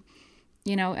 And,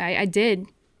 you know, I did,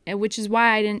 which is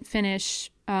why I didn't finish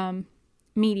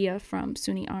media from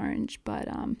SUNY Orange. But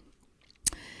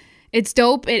it's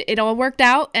dope. It all worked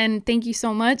out, and thank you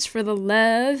so much for the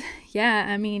love. Yeah,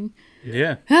 I mean,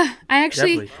 yeah, I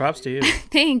actually, definitely props to you.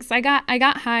 Thanks. I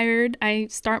got hired. I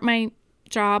start my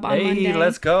job on Monday. Hey,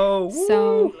 let's go.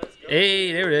 So,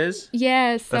 hey, there it is.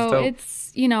 Yeah, so it's,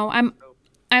 you know,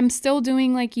 I'm still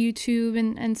doing like YouTube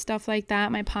and stuff like that,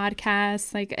 my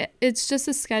podcast. Like, it's just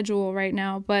a schedule right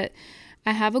now, but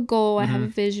I have a goal, I have a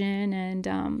vision,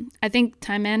 and I think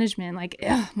time management, like,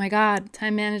 oh my God,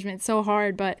 time management's so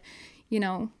hard, but, you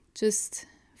know, just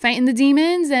fighting the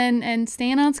demons and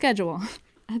staying on schedule.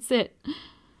 That's it.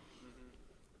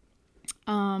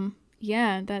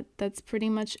 Yeah, that's pretty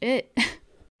much it.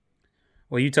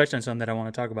 Well, you touched on something that I want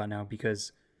to talk about now,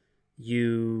 because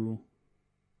you,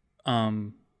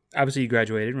 obviously you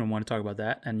graduated, and I want to talk about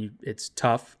that, and it's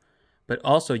tough, but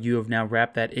also you have now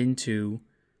wrapped that into,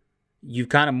 you've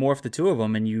kind of morphed the two of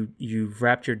them, and you've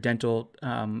wrapped your dental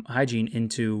hygiene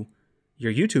into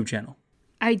your YouTube channel.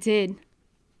 I did.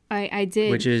 I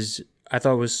did. Which is, I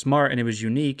thought was smart, and it was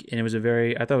unique, and I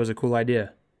thought it was a cool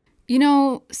idea. You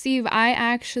know, Steve, I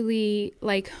actually,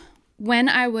 like, when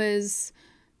I was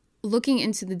looking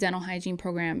into the dental hygiene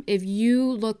program, if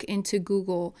you look into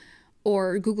Google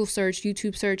or Google search,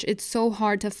 YouTube search, it's so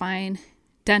hard to find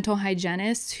dental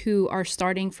hygienists who are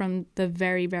starting from the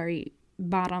very, very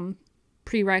bottom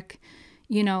prereq,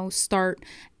 you know, start.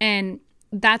 And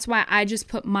that's why I just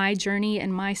put my journey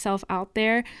and myself out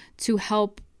there to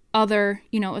help other,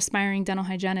 you know, aspiring dental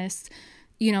hygienists,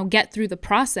 you know, get through the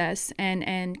process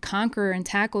and conquer and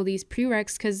tackle these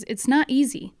prereqs, because it's not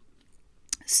easy.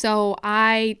 So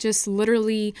I just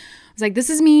literally was like, this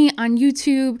is me on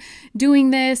YouTube doing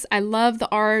this. I love the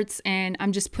arts, and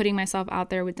I'm just putting myself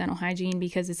out there with dental hygiene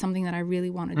because it's something that I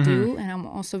really want to do. And I'm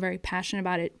also very passionate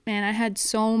about it. And I had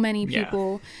so many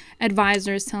people,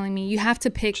 advisors telling me, you have to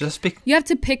pick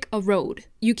a road.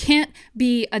 You can't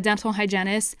be a dental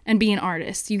hygienist and be an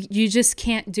artist. You just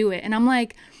can't do it. And I'm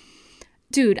like,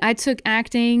 dude, I took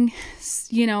acting,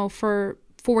 you know, for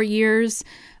 4 years.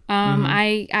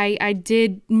 I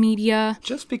did media.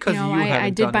 Just because you know, I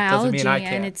did biology,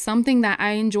 and it's something that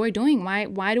I enjoy doing.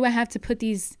 Why do I have to put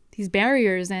these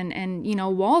barriers and you know,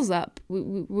 walls up?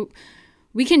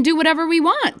 We can do whatever we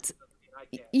want.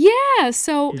 Yeah.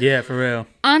 So yeah, for real.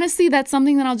 Honestly, that's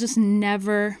something that I'll just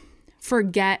never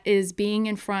forget, is being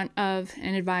in front of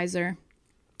an advisor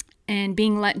and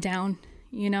being let down.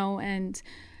 You know, and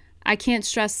I can't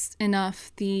stress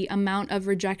enough the amount of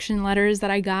rejection letters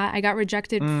that I got. I got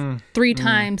rejected 3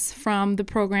 times from the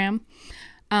program.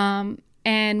 And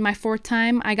my 4th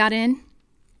time I got in.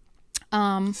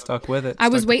 Stuck with it. I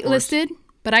was waitlisted,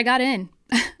 but I got in.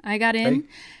 I got in.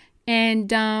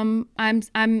 And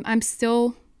I'm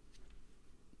still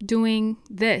doing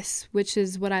this, which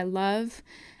is what I love.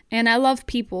 And I love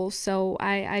people, so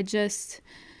I just,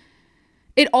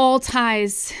 it all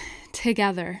ties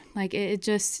together. Like, it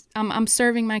just, I'm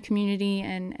serving my community,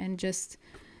 and just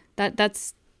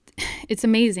that's it's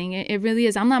amazing. It really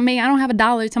is. I don't have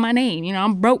 $1 to my name, you know.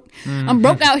 I'm broke. I'm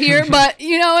broke out here, but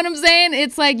you know what I'm saying?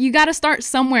 It's like, you got to start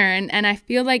somewhere, and I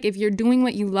feel like if you're doing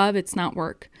what you love, it's not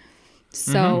work.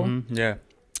 So yeah,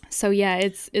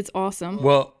 it's awesome.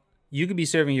 Well, you could be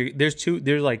serving there's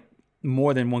like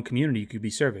more than one community you could be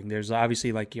serving. There's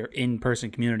obviously like your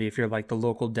in-person community. If you're like the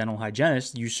local dental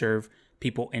hygienist, you serve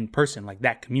people in person, like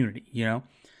that community, you know,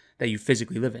 that you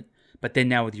physically live in. But then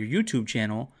now with your YouTube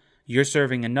channel, you're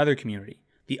serving another community,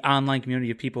 the online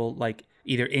community of people like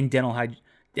either in dental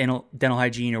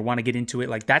hygiene or want to get into it.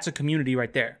 Like, that's a community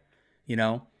right there, you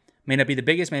know. May not be the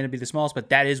biggest, may not be the smallest, but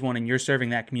that is one, and you're serving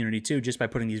that community too, just by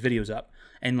putting these videos up.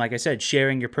 And like I said,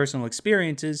 sharing your personal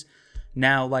experiences.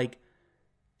 Now, like,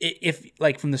 if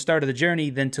like from the start of the journey,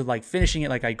 then to like finishing it,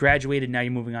 like I graduated, now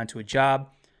you're moving on to a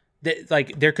job.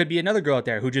 Like, there could be another girl out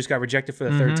there who just got rejected for the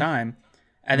 3rd time,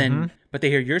 and then but they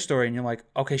hear your story, and you're like,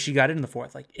 okay, she got it in the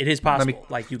 4th. Like, it is possible.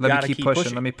 Like, you gotta keep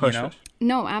pushing. Let me push. You know?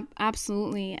 No,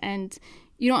 absolutely. And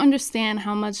you don't understand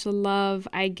how much love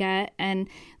I get. And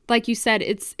like you said,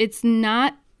 it's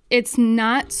not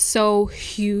so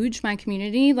huge, my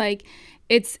community. Like,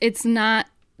 it's not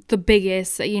the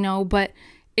biggest, you know, but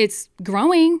it's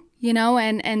growing, you know,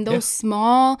 and those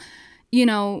small, you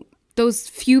know, those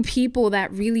few people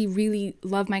that really, really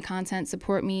love my content,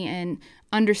 support me, and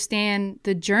understand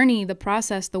the journey, the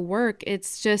process, the work. It's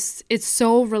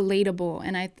so relatable.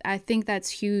 And I think that's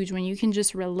huge when you can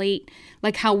just relate,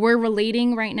 like how we're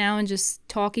relating right now and just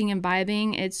talking and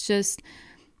vibing. It's just,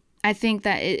 I think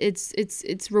that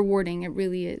it's rewarding. It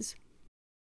really is.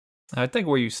 I think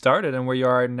where you started and where you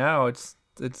are now, it's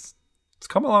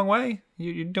come a long way.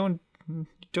 You're doing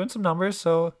some numbers,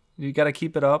 so you got to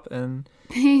keep it up. And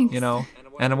Thanks.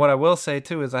 And what I will say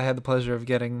too is I had the pleasure of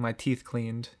getting my teeth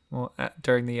cleaned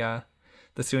during the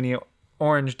SUNY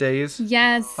Orange days.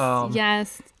 Yes,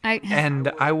 yes.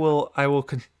 I will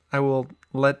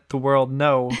let the world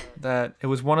know that it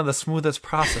was one of the smoothest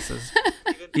processes.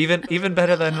 even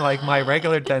better than like my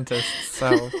regular dentist.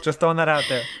 So just throwing that out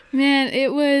there. Man,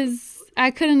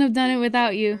 I couldn't have done it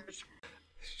without you.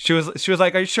 She was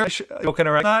like, "Are you sure? Joking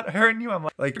around, not hurting you?" I'm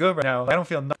like good right now. I don't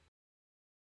feel nothing.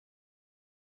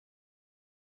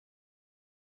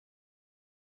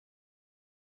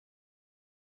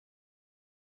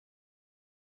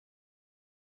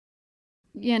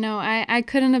 I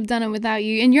couldn't have done it without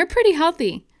you. And you're pretty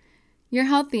healthy. You're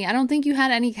healthy. I don't think you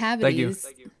had any cavities.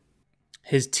 Thank you.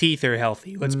 His teeth are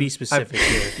healthy. Let's be specific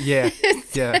here.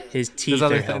 Yeah. His teeth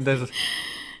are healthy.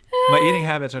 My eating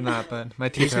habits are not, but my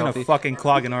teeth He's are healthy. He's gonna fucking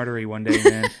clog an artery one day,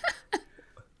 man.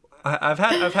 I've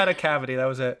had a cavity. That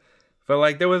was it. But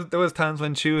like there was times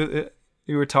when you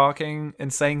were talking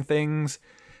and saying things,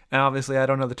 and obviously I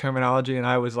don't know the terminology, and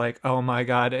I was like, oh my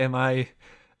god, am I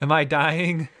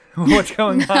dying? What's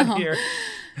going on here?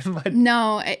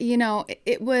 No,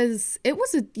 it was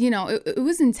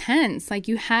intense. Like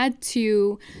you had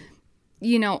to,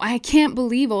 I can't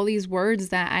believe all these words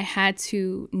that I had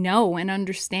to know and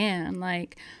understand,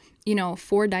 like,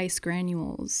 Fordyce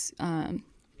granules,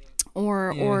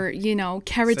 or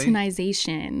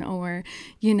keratinization, or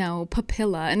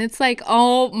papilla. And it's like,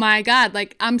 oh my god,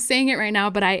 like I'm saying it right now,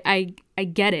 but I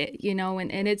get it,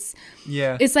 and it's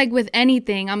like with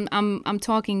anything. I'm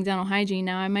talking dental hygiene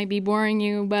now. I might be boring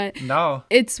you, but no,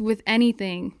 it's with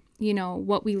anything,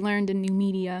 what we learned in new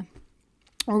media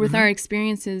or with our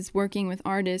experiences working with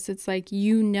artists. It's like,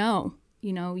 you know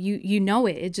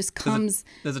it. It just comes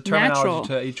there's a terminology natural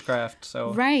to each craft.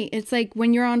 So right. It's like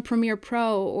when you're on Premiere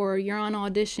Pro or you're on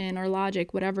Audition or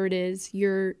Logic, whatever it is,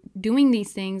 you're doing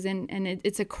these things and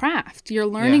it's a craft. You're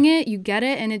learning it, you get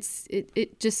it, and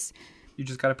it just you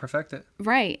just gotta perfect it.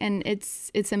 Right. And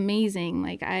it's amazing.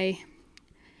 Like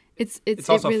it's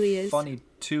also it really is funny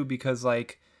too, because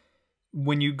like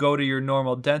when you go to your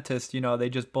normal dentist, they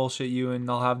just bullshit you and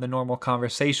they'll have the normal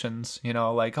conversations,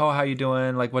 like, oh, how you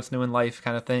doing? Like, what's new in life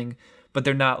kind of thing. But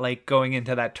they're not like going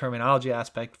into that terminology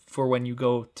aspect. For when you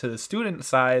go to the student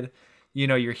side,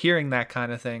 you're hearing that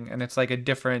kind of thing. And it's like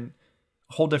a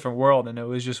whole different world. And it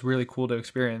was just really cool to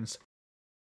experience.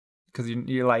 Because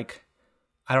you're like,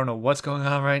 I don't know what's going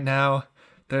on right now.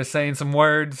 They're saying some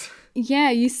words. Yeah,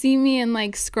 you see me in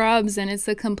like scrubs and it's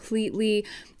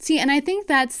and I think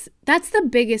that's the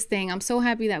biggest thing. I'm so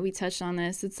happy that we touched on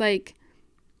this. It's like,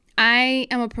 I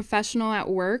am a professional at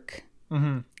work,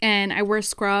 and I wear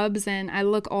scrubs and I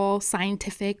look all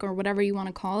scientific or whatever you want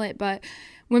to call it. But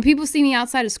when people see me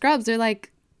outside of scrubs, they're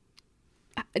like,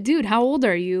 dude, how old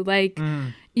are you? Like,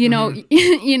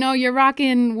 you're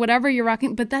rocking whatever you're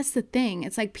rocking. But that's the thing.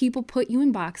 It's like people put you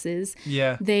in boxes.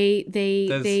 Yeah.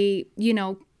 They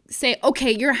say,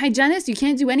 okay, you're a hygienist. You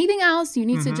can't do anything else. You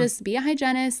need to just be a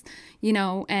hygienist,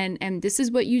 and this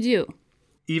is what you do.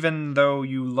 Even though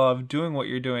you love doing what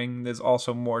you're doing, there's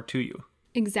also more to you.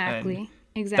 Exactly.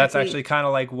 That's actually kind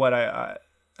of like what I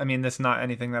mean, that's not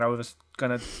anything that I was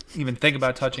going to even think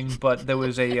about touching, but there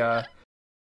was a...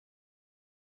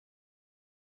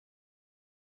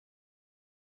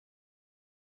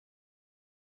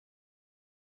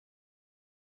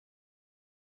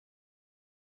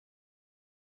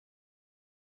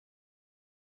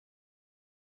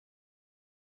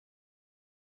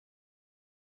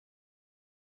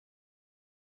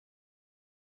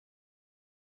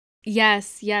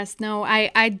 Yes. No,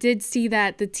 I did see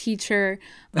that, the teacher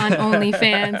on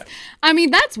OnlyFans. I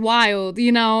mean, that's wild,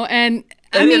 and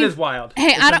I mean, it is wild.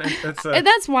 Hey,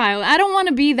 that's wild. I don't want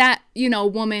to be that,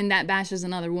 woman that bashes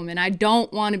another woman. I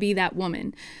don't want to be that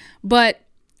woman. But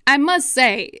I must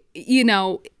say,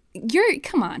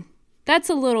 come on. That's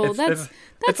a little,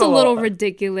 that's a little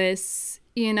ridiculous.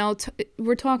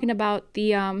 We're talking about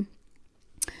the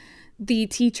the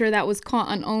teacher that was caught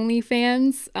on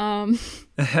OnlyFans.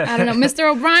 I don't know,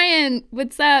 Mr. O'Brien,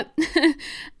 what's up?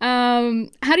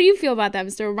 How do you feel about that,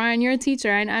 Mr. O'Brien? You're a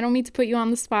teacher. I don't mean to put you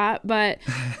on the spot, but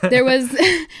there was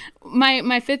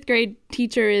my fifth grade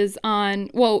teacher is on.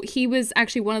 Well, he was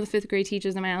actually one of the fifth grade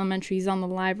teachers in my elementary. He's on the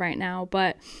live right now,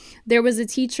 but there was a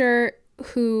teacher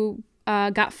who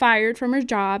got fired from her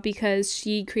job because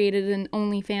she created an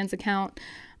OnlyFans account.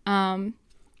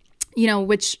 You know,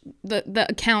 which the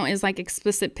account is like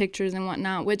explicit pictures and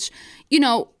whatnot, which, you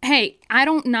know, hey, I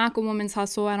don't knock a woman's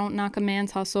hustle. I don't knock a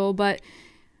man's hustle. But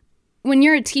when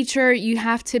you're a teacher, you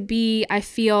have to be, I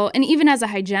feel, and even as a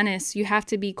hygienist, you have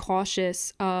to be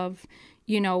cautious of,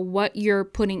 you know, what you're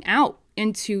putting out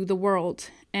into the world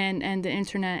and the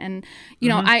internet. And, you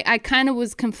know, I kind of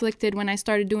was conflicted when I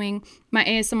started doing my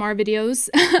ASMR videos.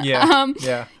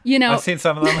 Yeah. You know, I've seen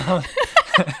some of them.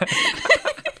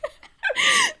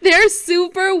 They're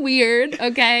super weird,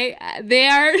 okay? They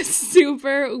are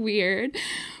super weird,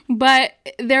 but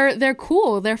they're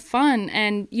cool. They're fun.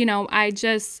 And, you know, I'm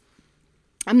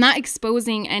not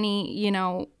exposing any, you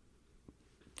know,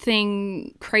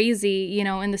 thing crazy, you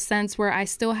know, in the sense where I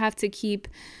still have to keep,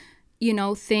 you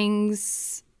know,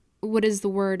 things, what is the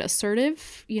word,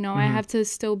 assertive? You know, I have to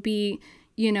still be,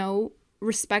 you know,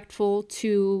 respectful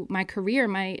to my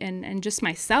career, and just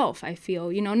myself, I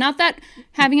feel, you know, not that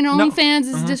having an OnlyFans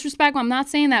is disrespectful. I'm not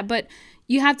saying that, but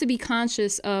you have to be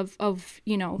conscious of,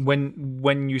 you know.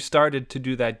 When you started to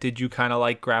do that, did you kind of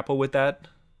like grapple with that?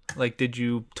 Like, did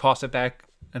you toss it back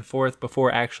and forth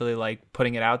before actually like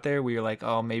putting it out there where you're like,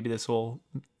 oh, maybe this will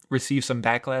receive some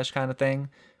backlash kind of thing?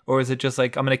 Or is it just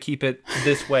like, I'm going to keep it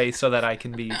this way so that I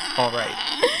can be all right?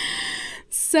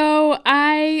 So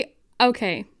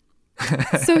okay.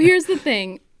 So here's the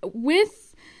thing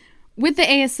with the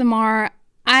ASMR,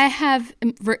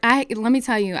 let me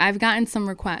tell you, I've gotten some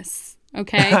requests.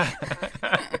 Okay.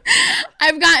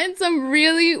 I've gotten some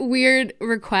really weird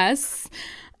requests.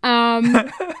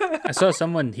 I saw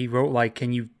someone, he wrote like,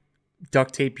 can you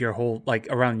duct tape your whole, like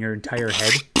around your entire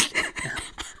head?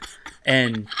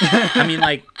 And I mean,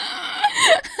 like,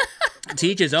 to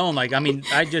each his own. Like, I mean,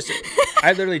 I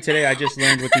literally today, I just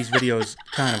learned what these videos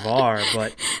kind of are,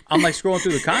 but I'm like scrolling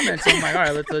through the comments and I'm like, all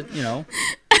right, let's, you know,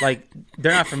 like,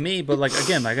 they're not for me, but like,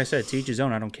 again, like I said, to each his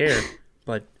own, I don't care.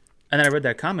 But, and then I read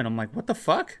that comment, I'm like, what the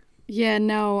fuck? Yeah,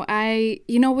 no,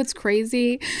 you know what's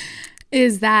crazy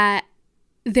is that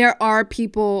there are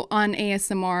people on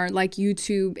ASMR, like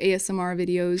YouTube ASMR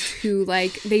videos, who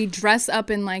like they dress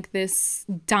up in like this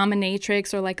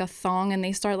dominatrix or like a thong and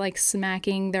they start like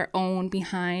smacking their own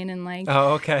behind and like,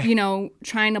 you know,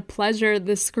 trying to pleasure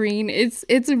the screen. It's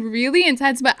really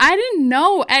intense, but I didn't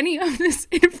know any of this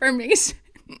information.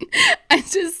 I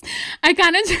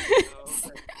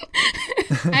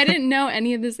didn't know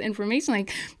any of this information.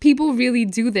 Like, people really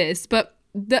do this, but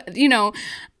you know,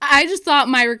 I just thought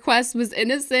my request was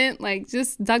innocent, like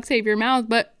just duct tape your mouth,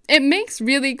 but it makes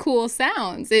really cool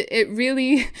sounds. It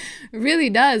really, really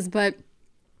does. But,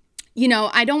 you know,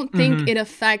 I don't think it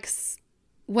affects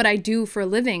what I do for a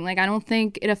living. Like, I don't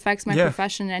think it affects my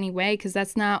profession in any way, because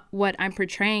that's not what I'm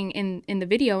portraying in the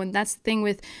video. And that's the thing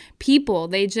with people.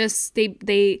 They just,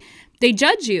 they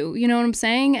judge you, you know what I'm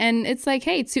saying? And it's like,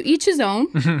 hey, to each his own.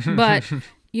 But,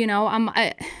 you know,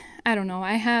 I don't know.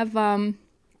 I have,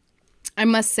 I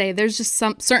must say, there's just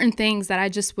some certain things that I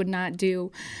just would not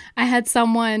do. I had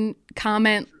someone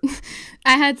comment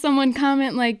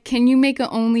like, can you make an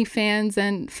OnlyFans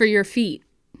and for your feet?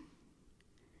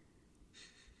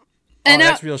 And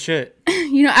that's real shit.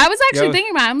 You know, I was actually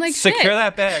thinking about it. I'm like, secure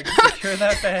that bag. Secure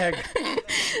that bag.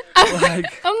 I'm like,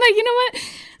 you know what?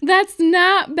 That's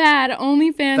not bad.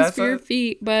 OnlyFans for your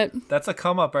feet, but that's a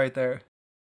come up right there.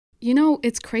 You know,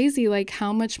 it's crazy, like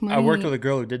how much money. I worked with a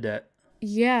girl who did that.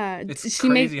 Yeah, it's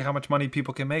crazy how much money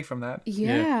people can make from that.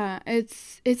 Yeah.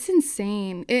 It's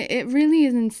insane. It really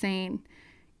is insane.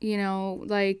 You know,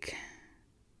 like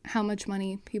how much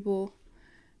money people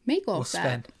make off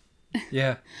that.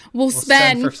 Yeah, we'll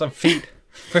spend for some feet.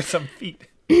 For some feet.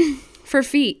 For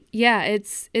feet. Yeah,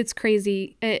 it's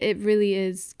crazy. It really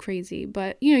is crazy.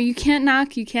 But you know, you can't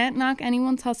knock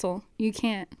anyone's hustle. You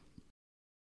can't.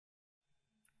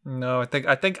 No, I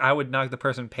think I would knock the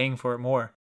person paying for it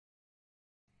more.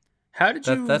 How did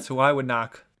you? That's who I would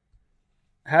knock.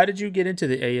 How did you get into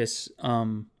the I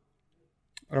don't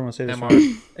want to say this wrong.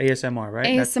 ASMR, right?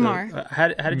 ASMR.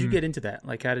 How did you get into that?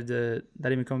 Like, how did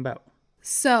that even come about?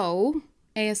 So,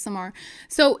 ASMR.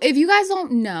 So, if you guys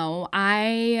don't know,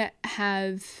 I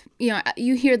have, you know,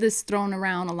 you hear this thrown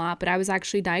around a lot, but I was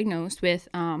actually diagnosed with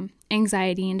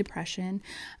anxiety and depression.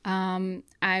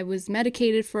 I was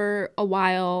medicated for a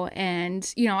while,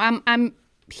 and, you know, I'm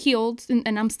healed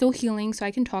and I'm still healing, so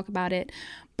I can talk about it.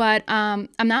 But I'm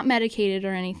not medicated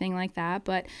or anything like that.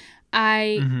 But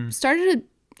I started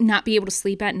to not be able to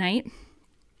sleep at night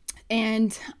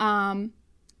and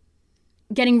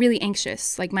getting really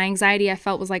anxious. Like my anxiety I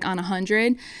felt was like on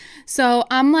 100. So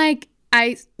I'm like,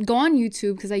 I go on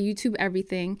YouTube because I YouTube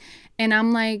everything, and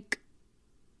I'm like,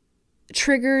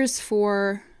 triggers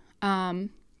for or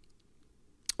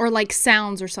like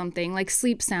sounds or something, like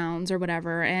sleep sounds or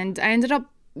whatever. And I ended up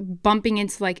bumping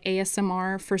into like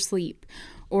ASMR for sleep,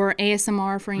 or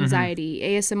ASMR for anxiety,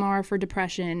 ASMR for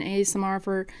depression, ASMR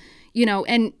for,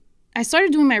 and I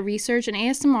started doing my research, and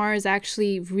ASMR is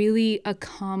actually really a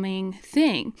calming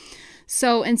thing.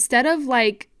 So instead of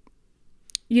like,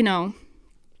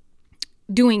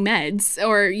 doing meds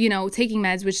or, taking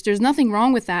meds, which there's nothing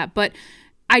wrong with that, but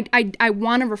I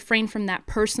want to refrain from that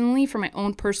personally for my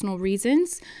own personal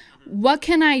reasons. What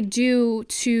can I do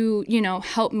to,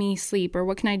 help me sleep, or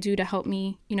what can I do to help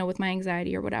me, with my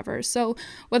anxiety or whatever? So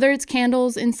whether it's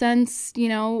candles, incense,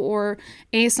 or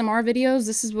ASMR videos,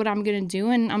 this is what I'm going to do.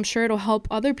 And I'm sure it'll help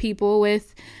other people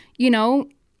with,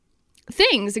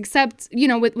 things, except,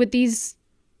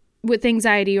 with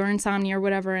anxiety or insomnia or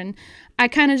whatever. And I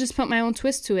kind of just put my own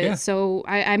twist to it. Yeah. So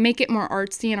I make it more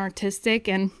artsy and artistic,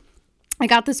 and I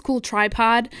got this cool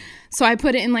tripod, so I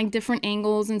put it in like different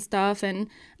angles and stuff, and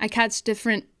I catch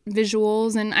different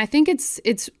visuals, and I think it's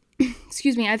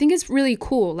excuse me, I think it's really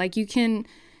cool. Like you can,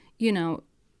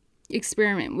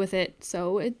 experiment with it.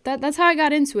 So that's how I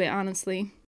got into it,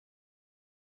 honestly.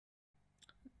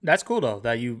 That's cool though,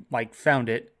 that you like found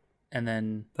it, and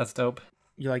then that's dope.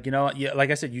 You're like, yeah, like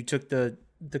I said, you took the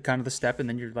kind of the step, and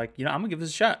then you're like, I'm gonna give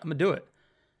this a shot. I'm gonna do it.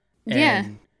 And yeah.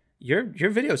 Your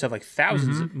videos have like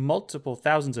thousands, multiple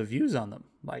thousands of views on them.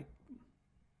 Like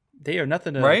they are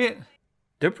nothing to, right?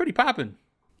 They're pretty popping.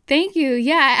 Thank you.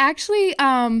 Yeah, actually,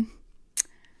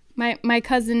 my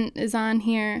cousin is on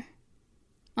here,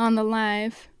 on the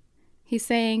live. He's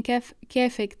saying,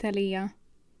 "Kefik Talia."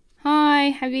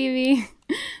 Hi, Habibi.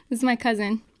 This is my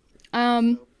cousin.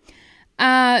 So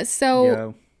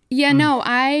Yo. yeah, no,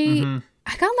 I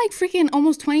got like freaking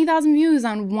almost 20,000 views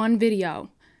on one video.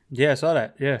 Yeah, I saw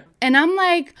that. Yeah. And I'm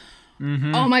like,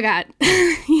 oh my God.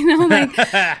 I'm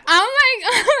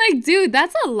like, dude,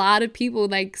 that's a lot of people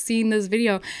like seeing this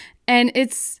video. And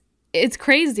it's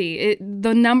crazy.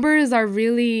 The numbers are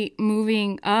really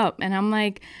moving up. And I'm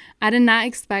like, I did not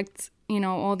expect,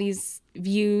 all these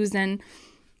views. And,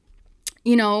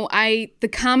 the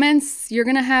comments, you're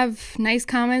going to have nice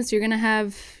comments. You're going to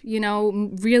have,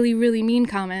 really, really mean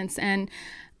comments. And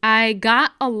I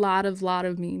got a lot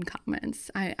of mean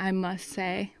comments, I must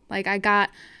say. Like, I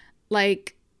got,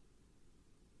 like,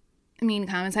 mean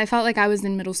comments. I felt like I was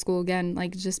in middle school again,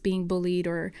 like, just being bullied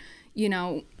or,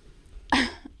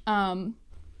 sorry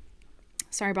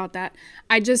about that.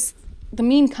 The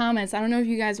mean comments, I don't know if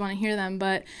you guys want to hear them,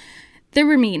 but they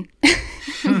were mean.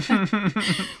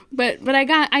 But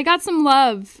I got some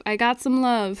love. I got some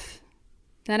love.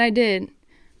 That I did.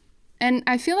 And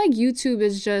I feel like YouTube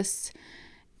is just...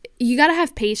 You got to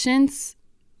have patience,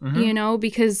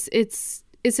 because it's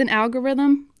an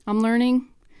algorithm. I'm learning.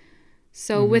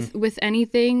 So with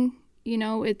anything,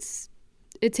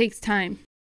 it takes time.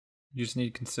 You just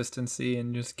need consistency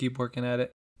and just keep working at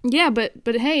it. Yeah, but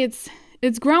hey,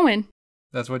 it's growing.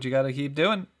 That's what you got to keep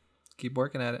doing. Keep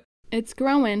working at it. It's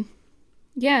growing.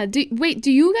 Yeah. Do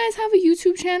you guys have a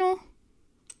YouTube channel?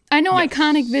 I know yes.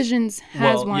 Iconic Visions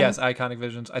has one. Yes, Iconic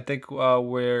Visions. I think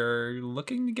we're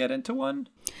looking to get into one.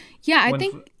 Yeah,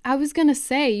 I was going to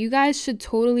say, you guys should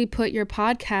totally put your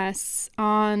podcasts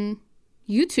on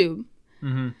YouTube.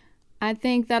 Mm-hmm. I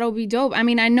think that'll be dope. I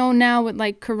mean, I know now with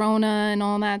like Corona and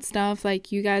all that stuff,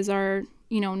 like you guys are,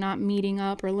 not meeting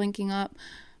up or linking up.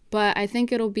 But I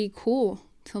think it'll be cool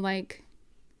to like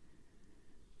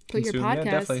put your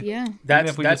podcast. Yeah. Even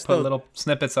if we just put little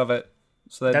snippets of it.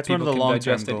 So that people can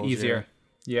digest it easier.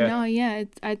 Yeah. No, yeah.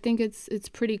 I think it's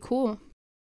pretty cool.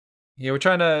 Yeah, we're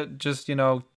trying to just,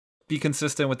 be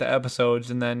consistent with the episodes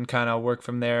and then kind of work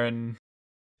from there. And,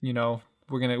 we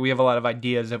have a lot of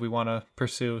ideas that we want to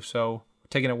pursue. So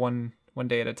taking it one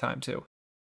day at a time too.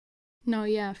 No,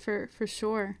 yeah, for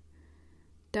sure.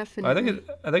 Definitely.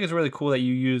 I think it's really cool that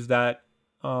you use that.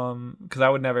 Because I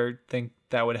would never think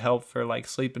that would help for like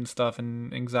sleep and stuff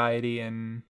and anxiety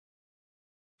and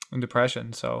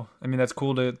depression. So I mean that's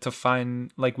cool to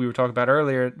find, like we were talking about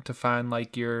earlier, to find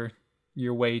like your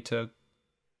way to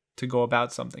go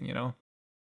about something,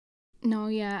 No,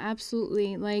 yeah,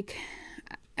 absolutely. Like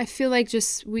I feel like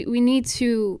just we need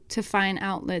to find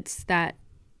outlets that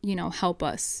help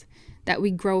us, that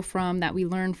we grow from, that we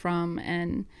learn from.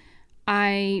 And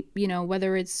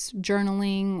whether it's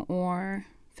journaling or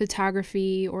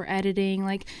photography or editing,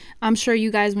 like I'm sure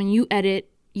you guys, when you edit,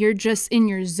 you're just in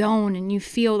your zone and you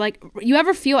feel like, you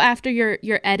ever feel after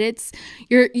your edits,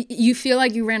 you feel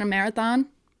like you ran a marathon,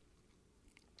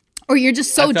 or you're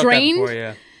just so drained. Before,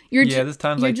 yeah. There's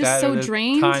times like that. So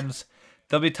drained.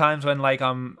 There'll be times when like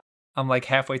I'm like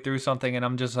halfway through something and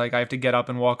I'm just like, I have to get up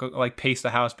and walk, like pace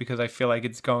the house because I feel like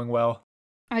it's going well.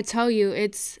 I tell you,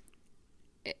 it's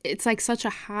like such a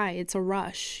high. It's a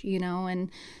rush, and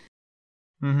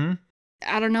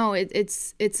I don't know.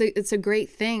 It's a great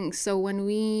thing. So when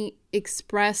we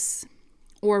express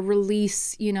or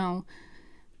release,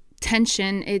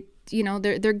 tension,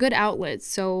 they're good outlets.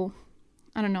 So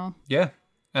I don't know. Yeah,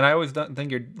 and I always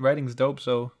think your writing's dope.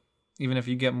 So even if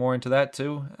you get more into that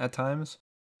too at times.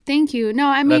 Thank you. No,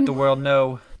 I mean, let the world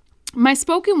know. My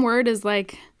spoken word is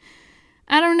like,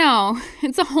 I don't know.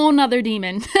 It's a whole nother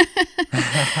demon.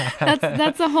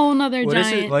 That's a whole nother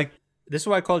giant. This is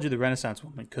why I called you the Renaissance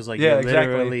woman, because you're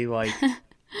literally like in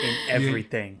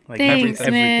everything. Like Thanks,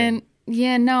 everything. Man.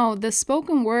 Yeah, no, the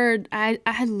spoken word. I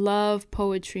love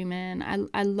poetry, man.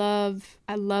 I love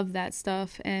that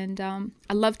stuff, and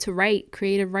I love to write,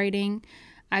 creative writing.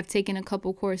 I've taken a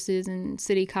couple courses in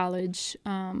City College,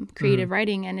 creative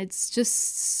writing, and it's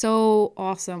just so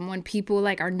awesome when people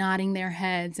are nodding their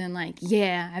heads and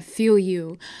yeah, I feel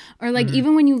you. Or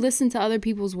even when you listen to other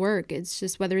people's work, it's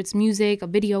just, whether it's music, a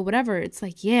video, whatever, it's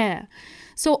yeah.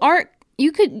 So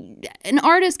an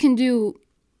artist can do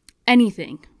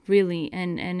anything, really,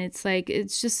 and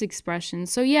it's just expression.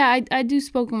 So yeah, I do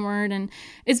spoken word, and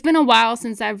it's been a while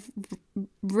since I've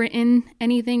written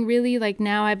anything really.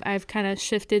 Now I've kind of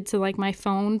shifted to my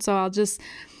phone, so I'll just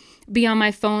be on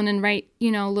my phone and write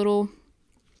little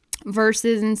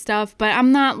verses and stuff, but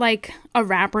I'm not a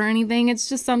rapper or anything. It's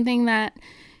just something that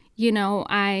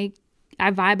I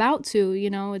vibe out to.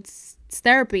 It's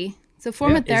therapy. It's a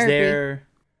form of therapy.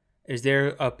 Is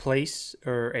there a place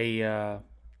or a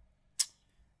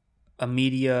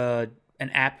media, an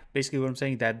app, basically what I'm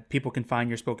saying, that people can find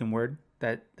your spoken word,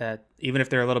 that even if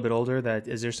they're a little bit older, that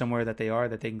is there somewhere that they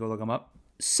can go look them up?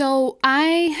 So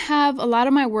I have a lot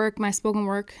of my work, my spoken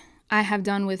work, I have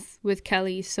done with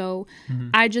Kelly. So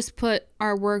I just put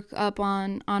our work up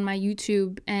on my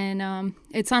YouTube, and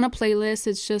it's on a playlist.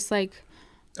 It's just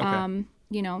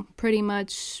pretty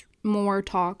much more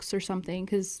talks or something,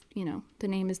 because the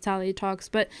name is Talia Talks,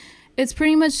 but it's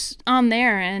pretty much on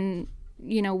there. And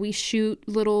we shoot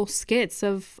little skits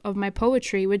of my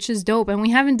poetry, which is dope, and we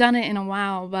haven't done it in a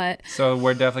while, but so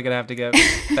we're definitely gonna have to get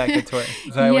back into it.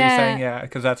 Is that what you're saying? Yeah,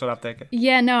 because that's what I'm thinking.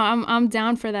 Yeah, no, I'm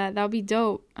down for that. That'll be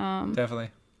dope.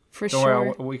 Definitely, for Don't sure.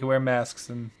 worry, we can wear masks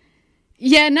and.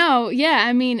 Yeah, no, yeah.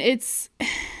 I mean, it's,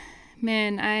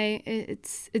 man,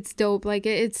 it's dope.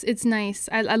 It's nice.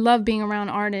 I love being around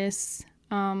artists.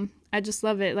 I just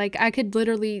love it. I could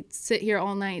literally sit here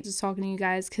all night just talking to you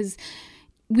guys, because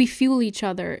we fuel each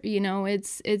other.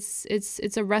 It's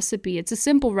a recipe. It's a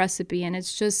simple recipe, and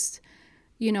it's just,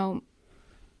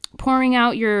 pouring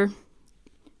out your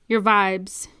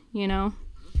vibes.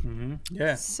 Mm-hmm.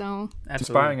 Yeah. So absolutely.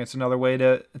 Inspiring. It's another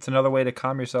way to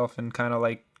calm yourself and kind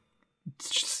of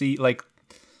see,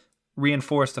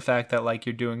 reinforce the fact that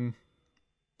you're doing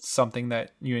something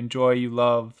that you enjoy, you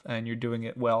love, and you're doing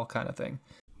it well, kind of thing.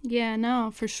 Yeah, no,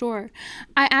 for sure.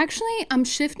 I'm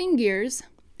shifting gears.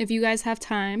 If you guys have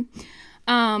time,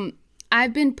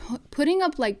 I've been putting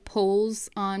up polls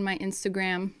on my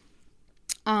Instagram.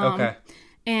 Okay.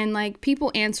 And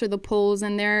people answer the polls,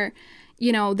 and there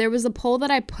was a poll that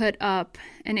I put up,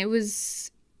 and it was,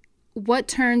 what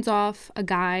turns off a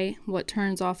guy, what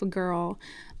turns off a girl.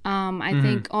 I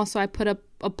think also I put up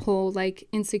a poll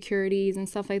insecurities and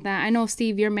stuff like that. I know,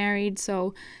 Steve, you're married,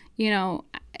 so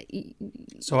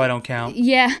so I don't count.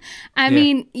 Yeah, I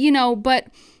mean, but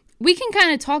we can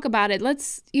kind of talk about it.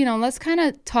 Let's kind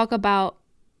of talk about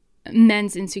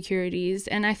men's insecurities.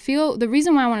 And I feel the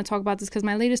reason why I want to talk about this, because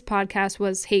my latest podcast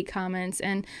was hate comments,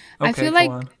 and I feel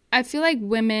like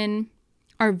women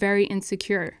are very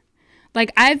insecure.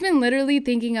 I've been literally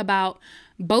thinking about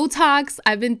Botox.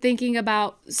 I've been thinking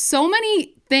about so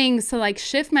many things to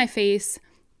shift my face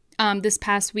this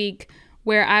past week,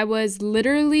 where I was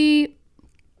literally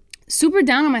super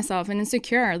down on myself and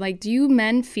insecure. Do you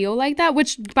men feel like that?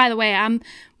 Which, by the way,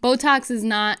 Botox is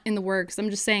not in the works. I'm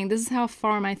just saying, this is how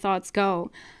far my thoughts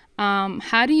go.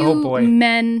 How do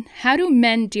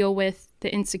men deal with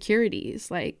the insecurities?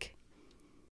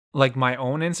 My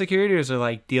own insecurities,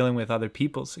 or dealing with other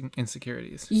people's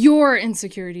insecurities? Your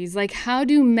insecurities. How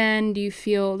do you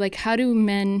feel? How do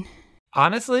men?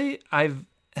 Honestly, I've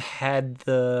had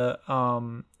the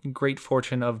great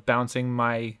fortune of bouncing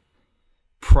my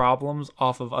problems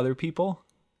off of other people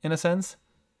in a sense.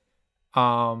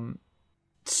 So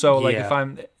like if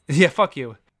I'm fuck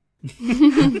you.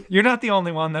 You're not the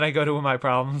only one that I go to with my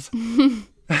problems.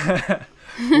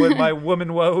 With my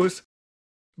woman woes.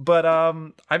 But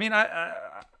I mean I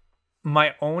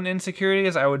my own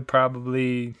insecurities, I would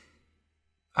probably,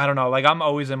 I don't know, like I'm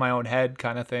always in my own head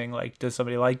kind of thing. Like, does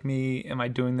somebody like me? Am I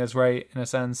doing this right in a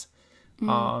sense?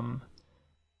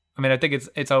 I mean, I think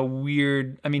it's a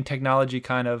weird, I mean, technology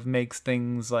kind of makes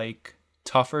things like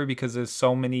tougher because there's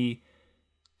so many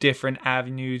different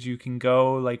avenues you can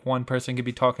go. Like one person could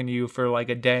be talking to you for like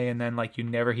a day and then like you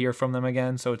never hear from them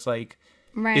again. So it's like,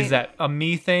 is that a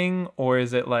me thing, or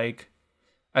is it like,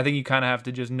 I think you kind of have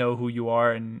to just know who you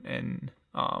are and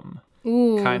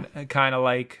kind of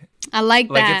like, I like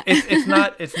that. It's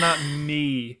not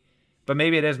me, but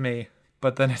maybe it is me.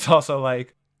 But then it's also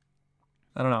like,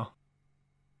 I don't know.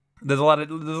 There's a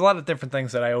lot of different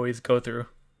things that I always go through.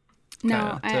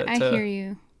 No, I hear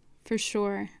you for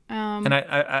sure. And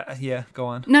I yeah, go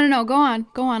on. No, go on.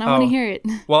 I want to hear it.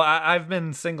 Well, I've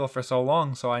been single for so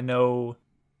long, so I know.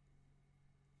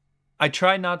 I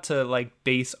try not to like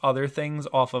base other things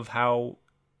off of how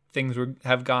things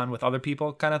have gone with other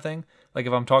people, kind of thing. Like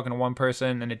if I'm talking to one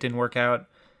person and it didn't work out,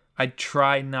 I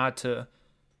try not to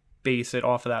base it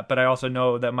off of that. But I also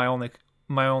know that my own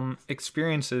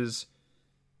experiences,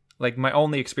 like my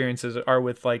only experiences are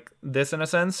with like this in a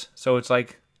sense. So it's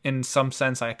like in some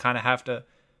sense I kind of have to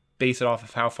base it off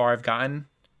of how far I've gotten.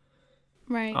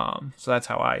 Right. So that's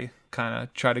how I kind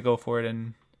of try to go for it,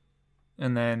 and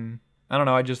then I don't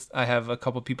know. I have a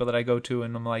couple people that I go to,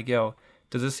 and I'm like, yo,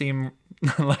 does this seem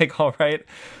like all right?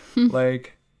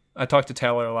 Like, I talk to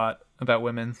Taylor a lot about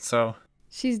women, so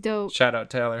she's dope. Shout out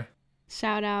Taylor.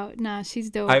 Shout out. Nah, she's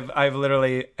dope. I've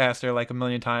literally asked her like a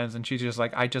million times, and she's just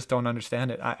like, I just don't understand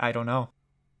it. I don't know.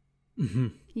 Mm-hmm.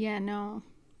 Yeah, no.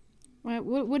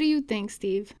 What do you think,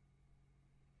 Steve?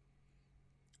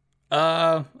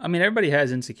 I mean, everybody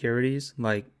has insecurities,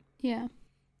 like, yeah,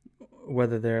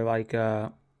 whether they're like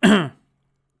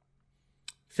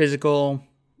physical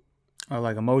or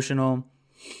like emotional,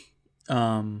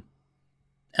 and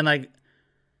like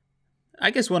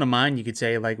I guess one of mine you could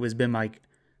say like was been like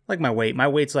my weight. My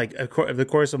weight's like the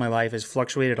course of my life has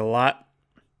fluctuated a lot,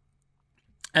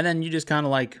 and then you just kind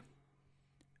of like,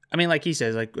 I mean, like he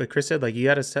says, like Chris said, like you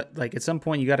gotta set, like at some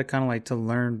point you gotta kind of like to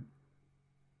learn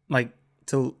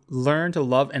to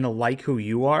love and to like who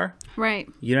you are, right?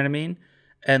 You know what I mean?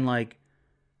 And like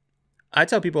I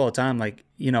tell people all the time, like,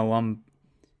 you know, I'm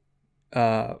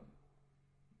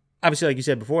obviously, like you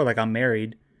said before, like I'm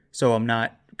married, so I'm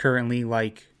not currently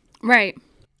like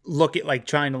look at like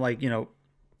trying to like, you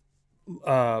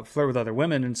know, flirt with other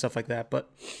women and stuff like that.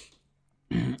 But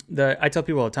I tell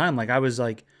people all the time, like I was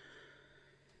like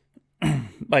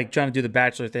like trying to do the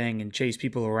bachelor thing and chase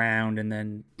people around, and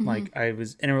then like I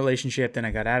was in a relationship, then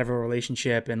I got out of a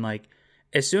relationship, and like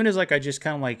as soon as like I just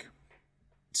kind of like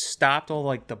stopped all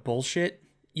like the bullshit,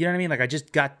 you know what I mean? Like I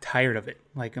just got tired of it.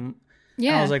 Like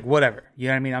I was like, whatever, you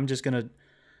know what I mean? I'm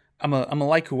gonna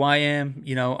like who I am,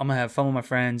 you know, I'm gonna have fun with my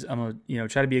friends, I'm gonna, you know,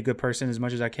 try to be a good person as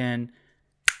much as I can.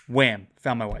 Wham,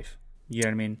 found my wife. You know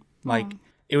what I mean? Like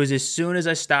it was as soon as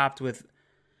I stopped with,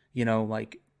 you know,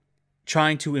 like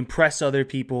trying to impress other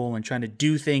people and trying to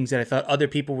do things that I thought other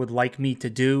people would like me to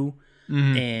do.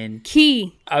 And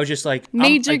I was just like,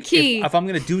 major key. If I'm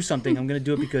gonna do something, I'm gonna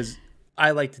do it because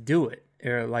I like to do it,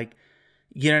 or like,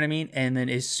 you know what I mean? And then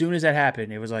as soon as that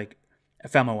happened, it was like I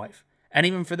found my wife. And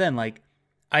even for then, like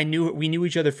we knew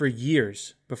each other for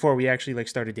years before we actually like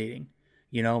started dating.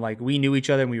 You know, like we knew each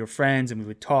other and we were friends and we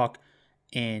would talk,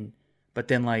 but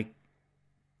then like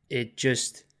it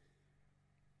just,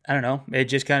 I don't know, it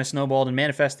just kind of snowballed and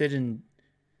manifested, and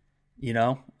you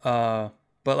know,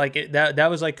 but like that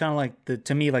was like kind of like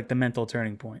to me like the mental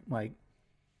turning point. Like,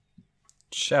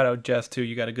 shout out Jess too.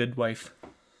 You got a good wife.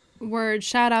 Word.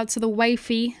 Shout out to the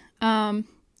wifey.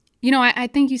 You know, I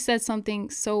think you said something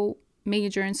so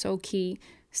major and so key,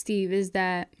 Steve, is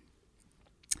that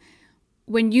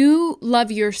when you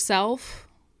love yourself,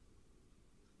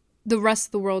 the rest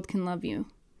of the world can love you.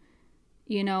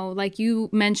 You know, like you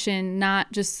mentioned,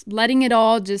 not just letting it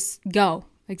all just go,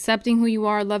 accepting who you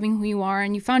are, loving who you are,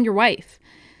 and you found your wife.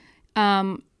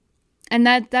 And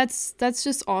that's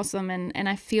just awesome. And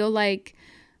I feel like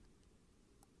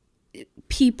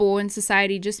people in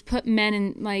society just put men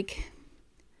in like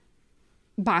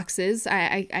boxes.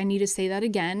 I need to say that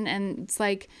again. And it's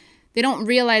like they don't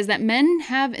realize that men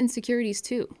have insecurities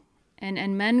too.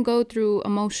 And men go through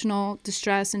emotional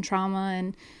distress and trauma,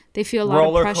 and they feel a lot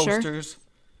of pressure.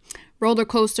 Roller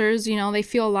coasters, you know, they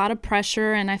feel a lot of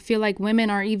pressure. And I feel like women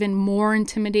are even more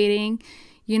intimidating,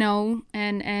 you know,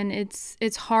 and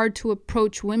it's hard to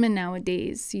approach women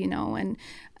nowadays, you know, and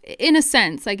in a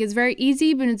sense, like, it's very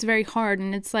easy, but it's very hard.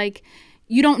 And it's like,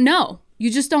 you don't know. You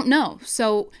just don't know.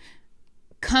 So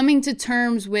coming to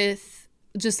terms with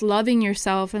just loving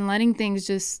yourself and letting things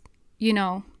just, you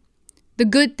know, the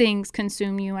good things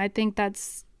consume you. I think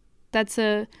that's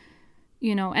a,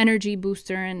 you know, energy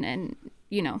booster. And,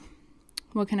 you know,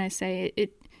 what can I say?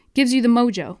 It gives you the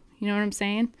mojo. You know what I'm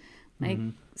saying? Like,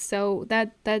 so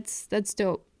that's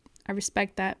dope. I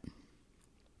respect that.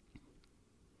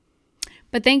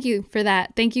 But thank you for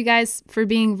that. Thank you guys for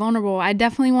being vulnerable. I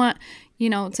definitely want, you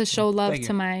know, to show love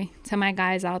to my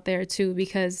guys out there too,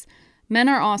 because men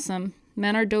are awesome.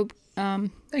 Men are dope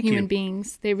human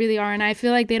beings. They really are, and I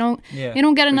feel like they don't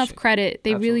get enough credit.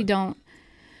 They really don't.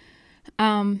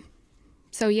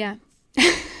 So yeah.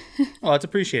 Oh, it's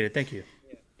appreciated. Thank you.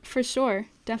 For sure,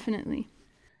 definitely.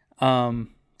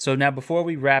 So now before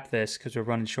we wrap this, because we're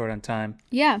running short on time.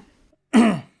 Yeah.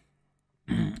 I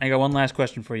got one last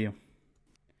question for you.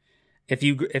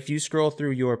 If you scroll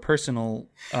through your personal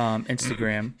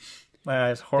Instagram, my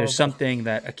eyes horrible. There's something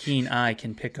that a keen eye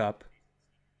can pick up,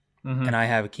 and I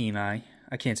have a keen eye.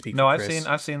 I can't speak. No, for Chris,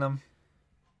 I've seen them.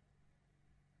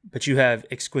 But you have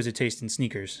exquisite taste in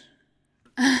sneakers.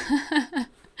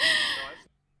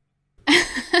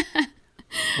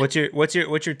 What's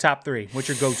your top three? What's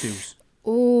your go-tos?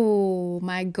 Oh,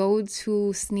 my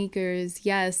go-to sneakers.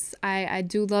 Yes, I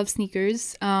do love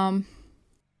sneakers. Let's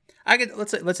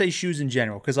say shoes in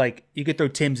general, because like you could throw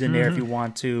Tim's in there if you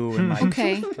want to, and like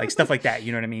like stuff like that.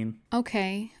 You know what I mean?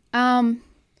 Okay. Damn.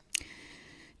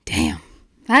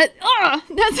 That's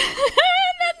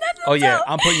oh yeah,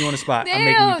 I'm putting you on the spot. Damn, I'm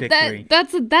making you pick three.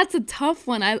 That's a tough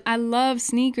one. I love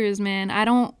sneakers, man.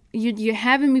 You're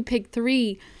having me pick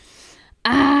three.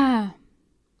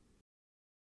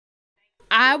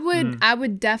 I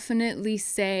would definitely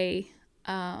say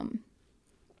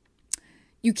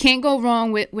you can't go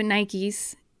wrong with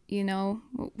Nikes, you know,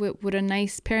 with a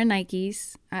nice pair of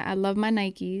Nikes. I love my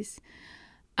Nikes.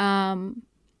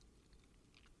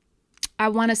 I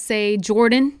want to say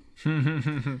Jordan.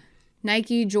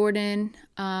 Nike, Jordan.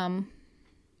 Damn,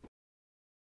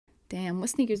 what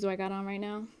sneakers do I got on right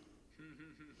now?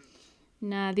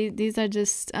 Nah, these are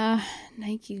just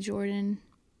Nike, Jordan.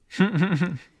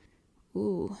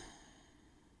 Ooh.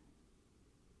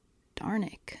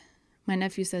 Darnick. My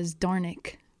nephew says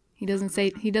Darnick. He doesn't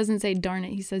say darn it.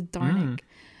 He says Darnick.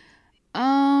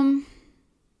 Darn.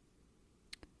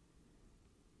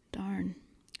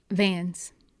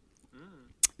 Vans.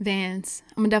 I'm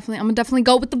gonna definitely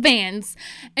go with the Vans.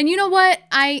 And you know what?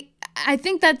 I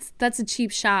think that's a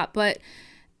cheap shot, but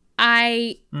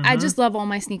I just love all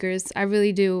my sneakers. I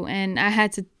really do. And I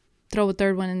had to throw a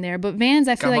third one in there. But Vans,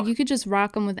 I feel like you could just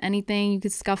rock them with anything. You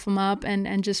could scuff them up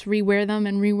and just rewear them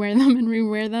and rewear them and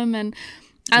rewear them. And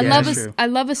I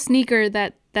love a sneaker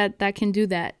that can do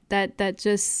that. That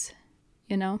just,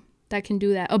 you know, that can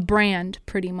do that. A brand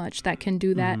pretty much that can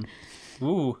do that.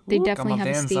 Ooh, they definitely have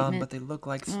Vans a statement. on, but they look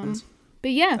like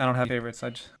but yeah. I don't have favorites.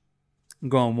 I'm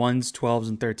going 1s, 12s,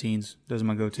 and 13s. Those are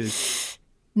my go-tos.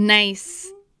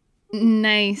 Nice.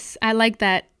 I like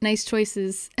that. Nice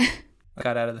choices. I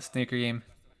got out of the sneaker game.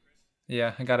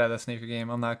 Yeah, I got out of the sneaker game.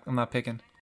 I'm not picking.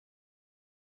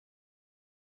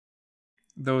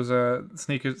 Those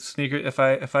sneakers. If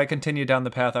I continue down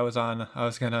the path I was on, I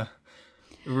was gonna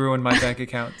ruin my bank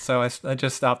account. So I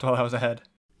just stopped while I was ahead.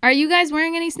 Are you guys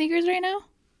wearing any sneakers right now?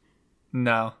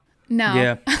 No.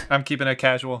 Yeah. I'm keeping it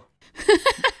casual.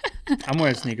 I'm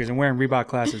wearing sneakers. I'm wearing Reebok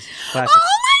Classics. Oh my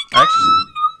god!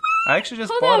 I actually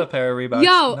just bought a pair of Reeboks.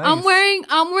 Yo, nice.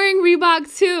 I'm wearing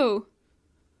Reebok too.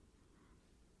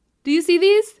 Do you see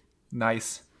these?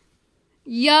 Nice.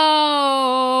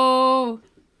 Yo.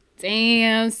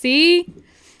 Damn, see?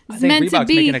 I think meant Reebok's to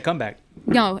be. Making a comeback.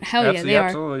 No, hell yeah, they are.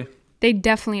 Absolutely. They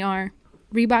definitely are.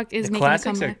 Reebok is the making a comeback.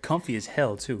 classics are comfy as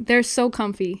hell too. They're so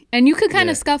comfy, and you could kind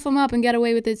of scuff them up and get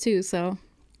away with it too. So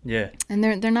yeah, and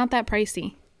they're not that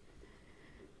pricey.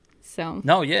 So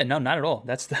no, not at all.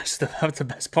 That's the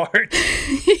best part.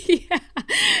 Yeah,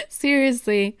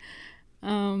 seriously.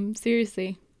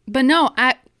 But no,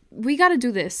 we got to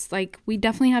do this. Like, we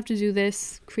definitely have to do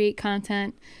this. Create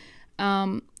content.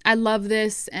 I love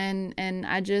this, and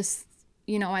I just,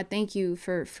 you know, I thank you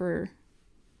for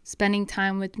spending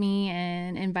time with me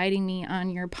and inviting me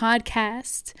on your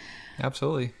podcast.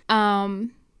 Absolutely.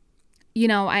 You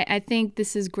know, I think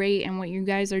this is great, and what you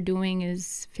guys are doing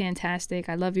is fantastic.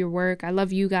 I love your work. I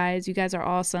love you guys. You guys are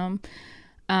awesome.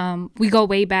 We go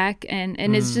way back, and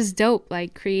it's just dope,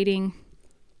 like creating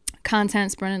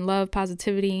content, spreading love,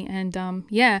 positivity, and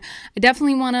yeah, I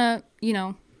definitely want to, you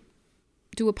know,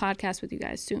 do a podcast with you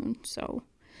guys soon. So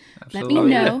Absolutely. let me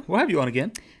know. Yeah. We'll have you on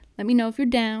again. Let me know if you're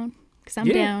down, because I'm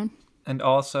down. And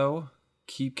also,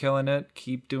 keep killing it.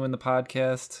 Keep doing the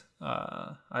podcast.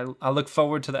 I look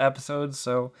forward to the episodes.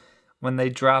 So when they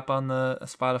drop on the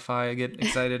Spotify, I get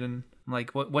excited and I'm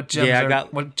like, what gems am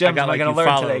I going to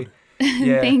learn today?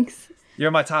 Yeah. Thanks.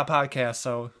 You're my top podcast,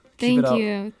 so keep Thank it up.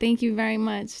 you. Thank you very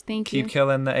much. Thank you. Keep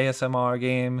killing the ASMR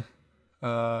game.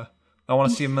 I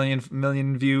want to see a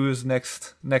million views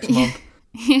next month.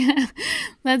 Yeah.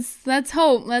 Let's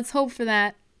hope. Let's hope for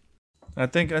that. I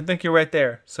think you're right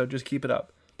there. So just keep it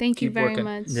up. Thank you Keep very working.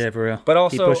 much. Yeah, for real. But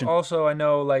Keep pushing. also I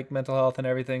know like mental health and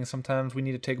everything, sometimes we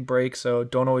need to take a break, so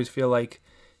don't always feel like,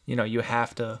 you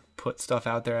have to put stuff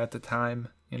out there at the time.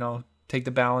 Take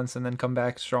the balance and then come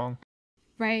back strong.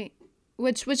 Right.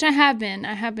 Which I have been.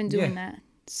 I have been doing that.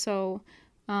 So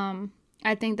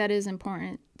I think that is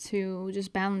important to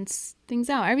just balance things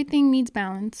out. Everything needs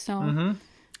balance. So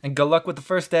And good luck with the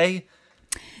first day.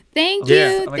 Thank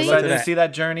Yeah, you. I'm excited to see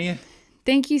that journey.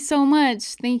 Thank you so much.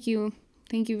 Thank you.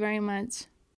 Thank you very much.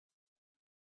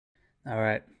 All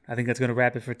right. I think that's going to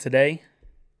wrap it for today.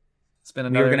 It's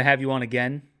been We're going to have you on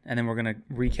again, and then we're going to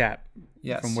recap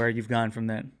from where you've gone from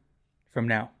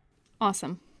now.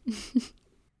 Awesome.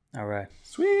 All right.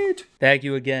 Sweet. Thank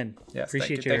you again. Yes,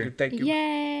 Appreciate thank you.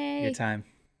 Yay. your time.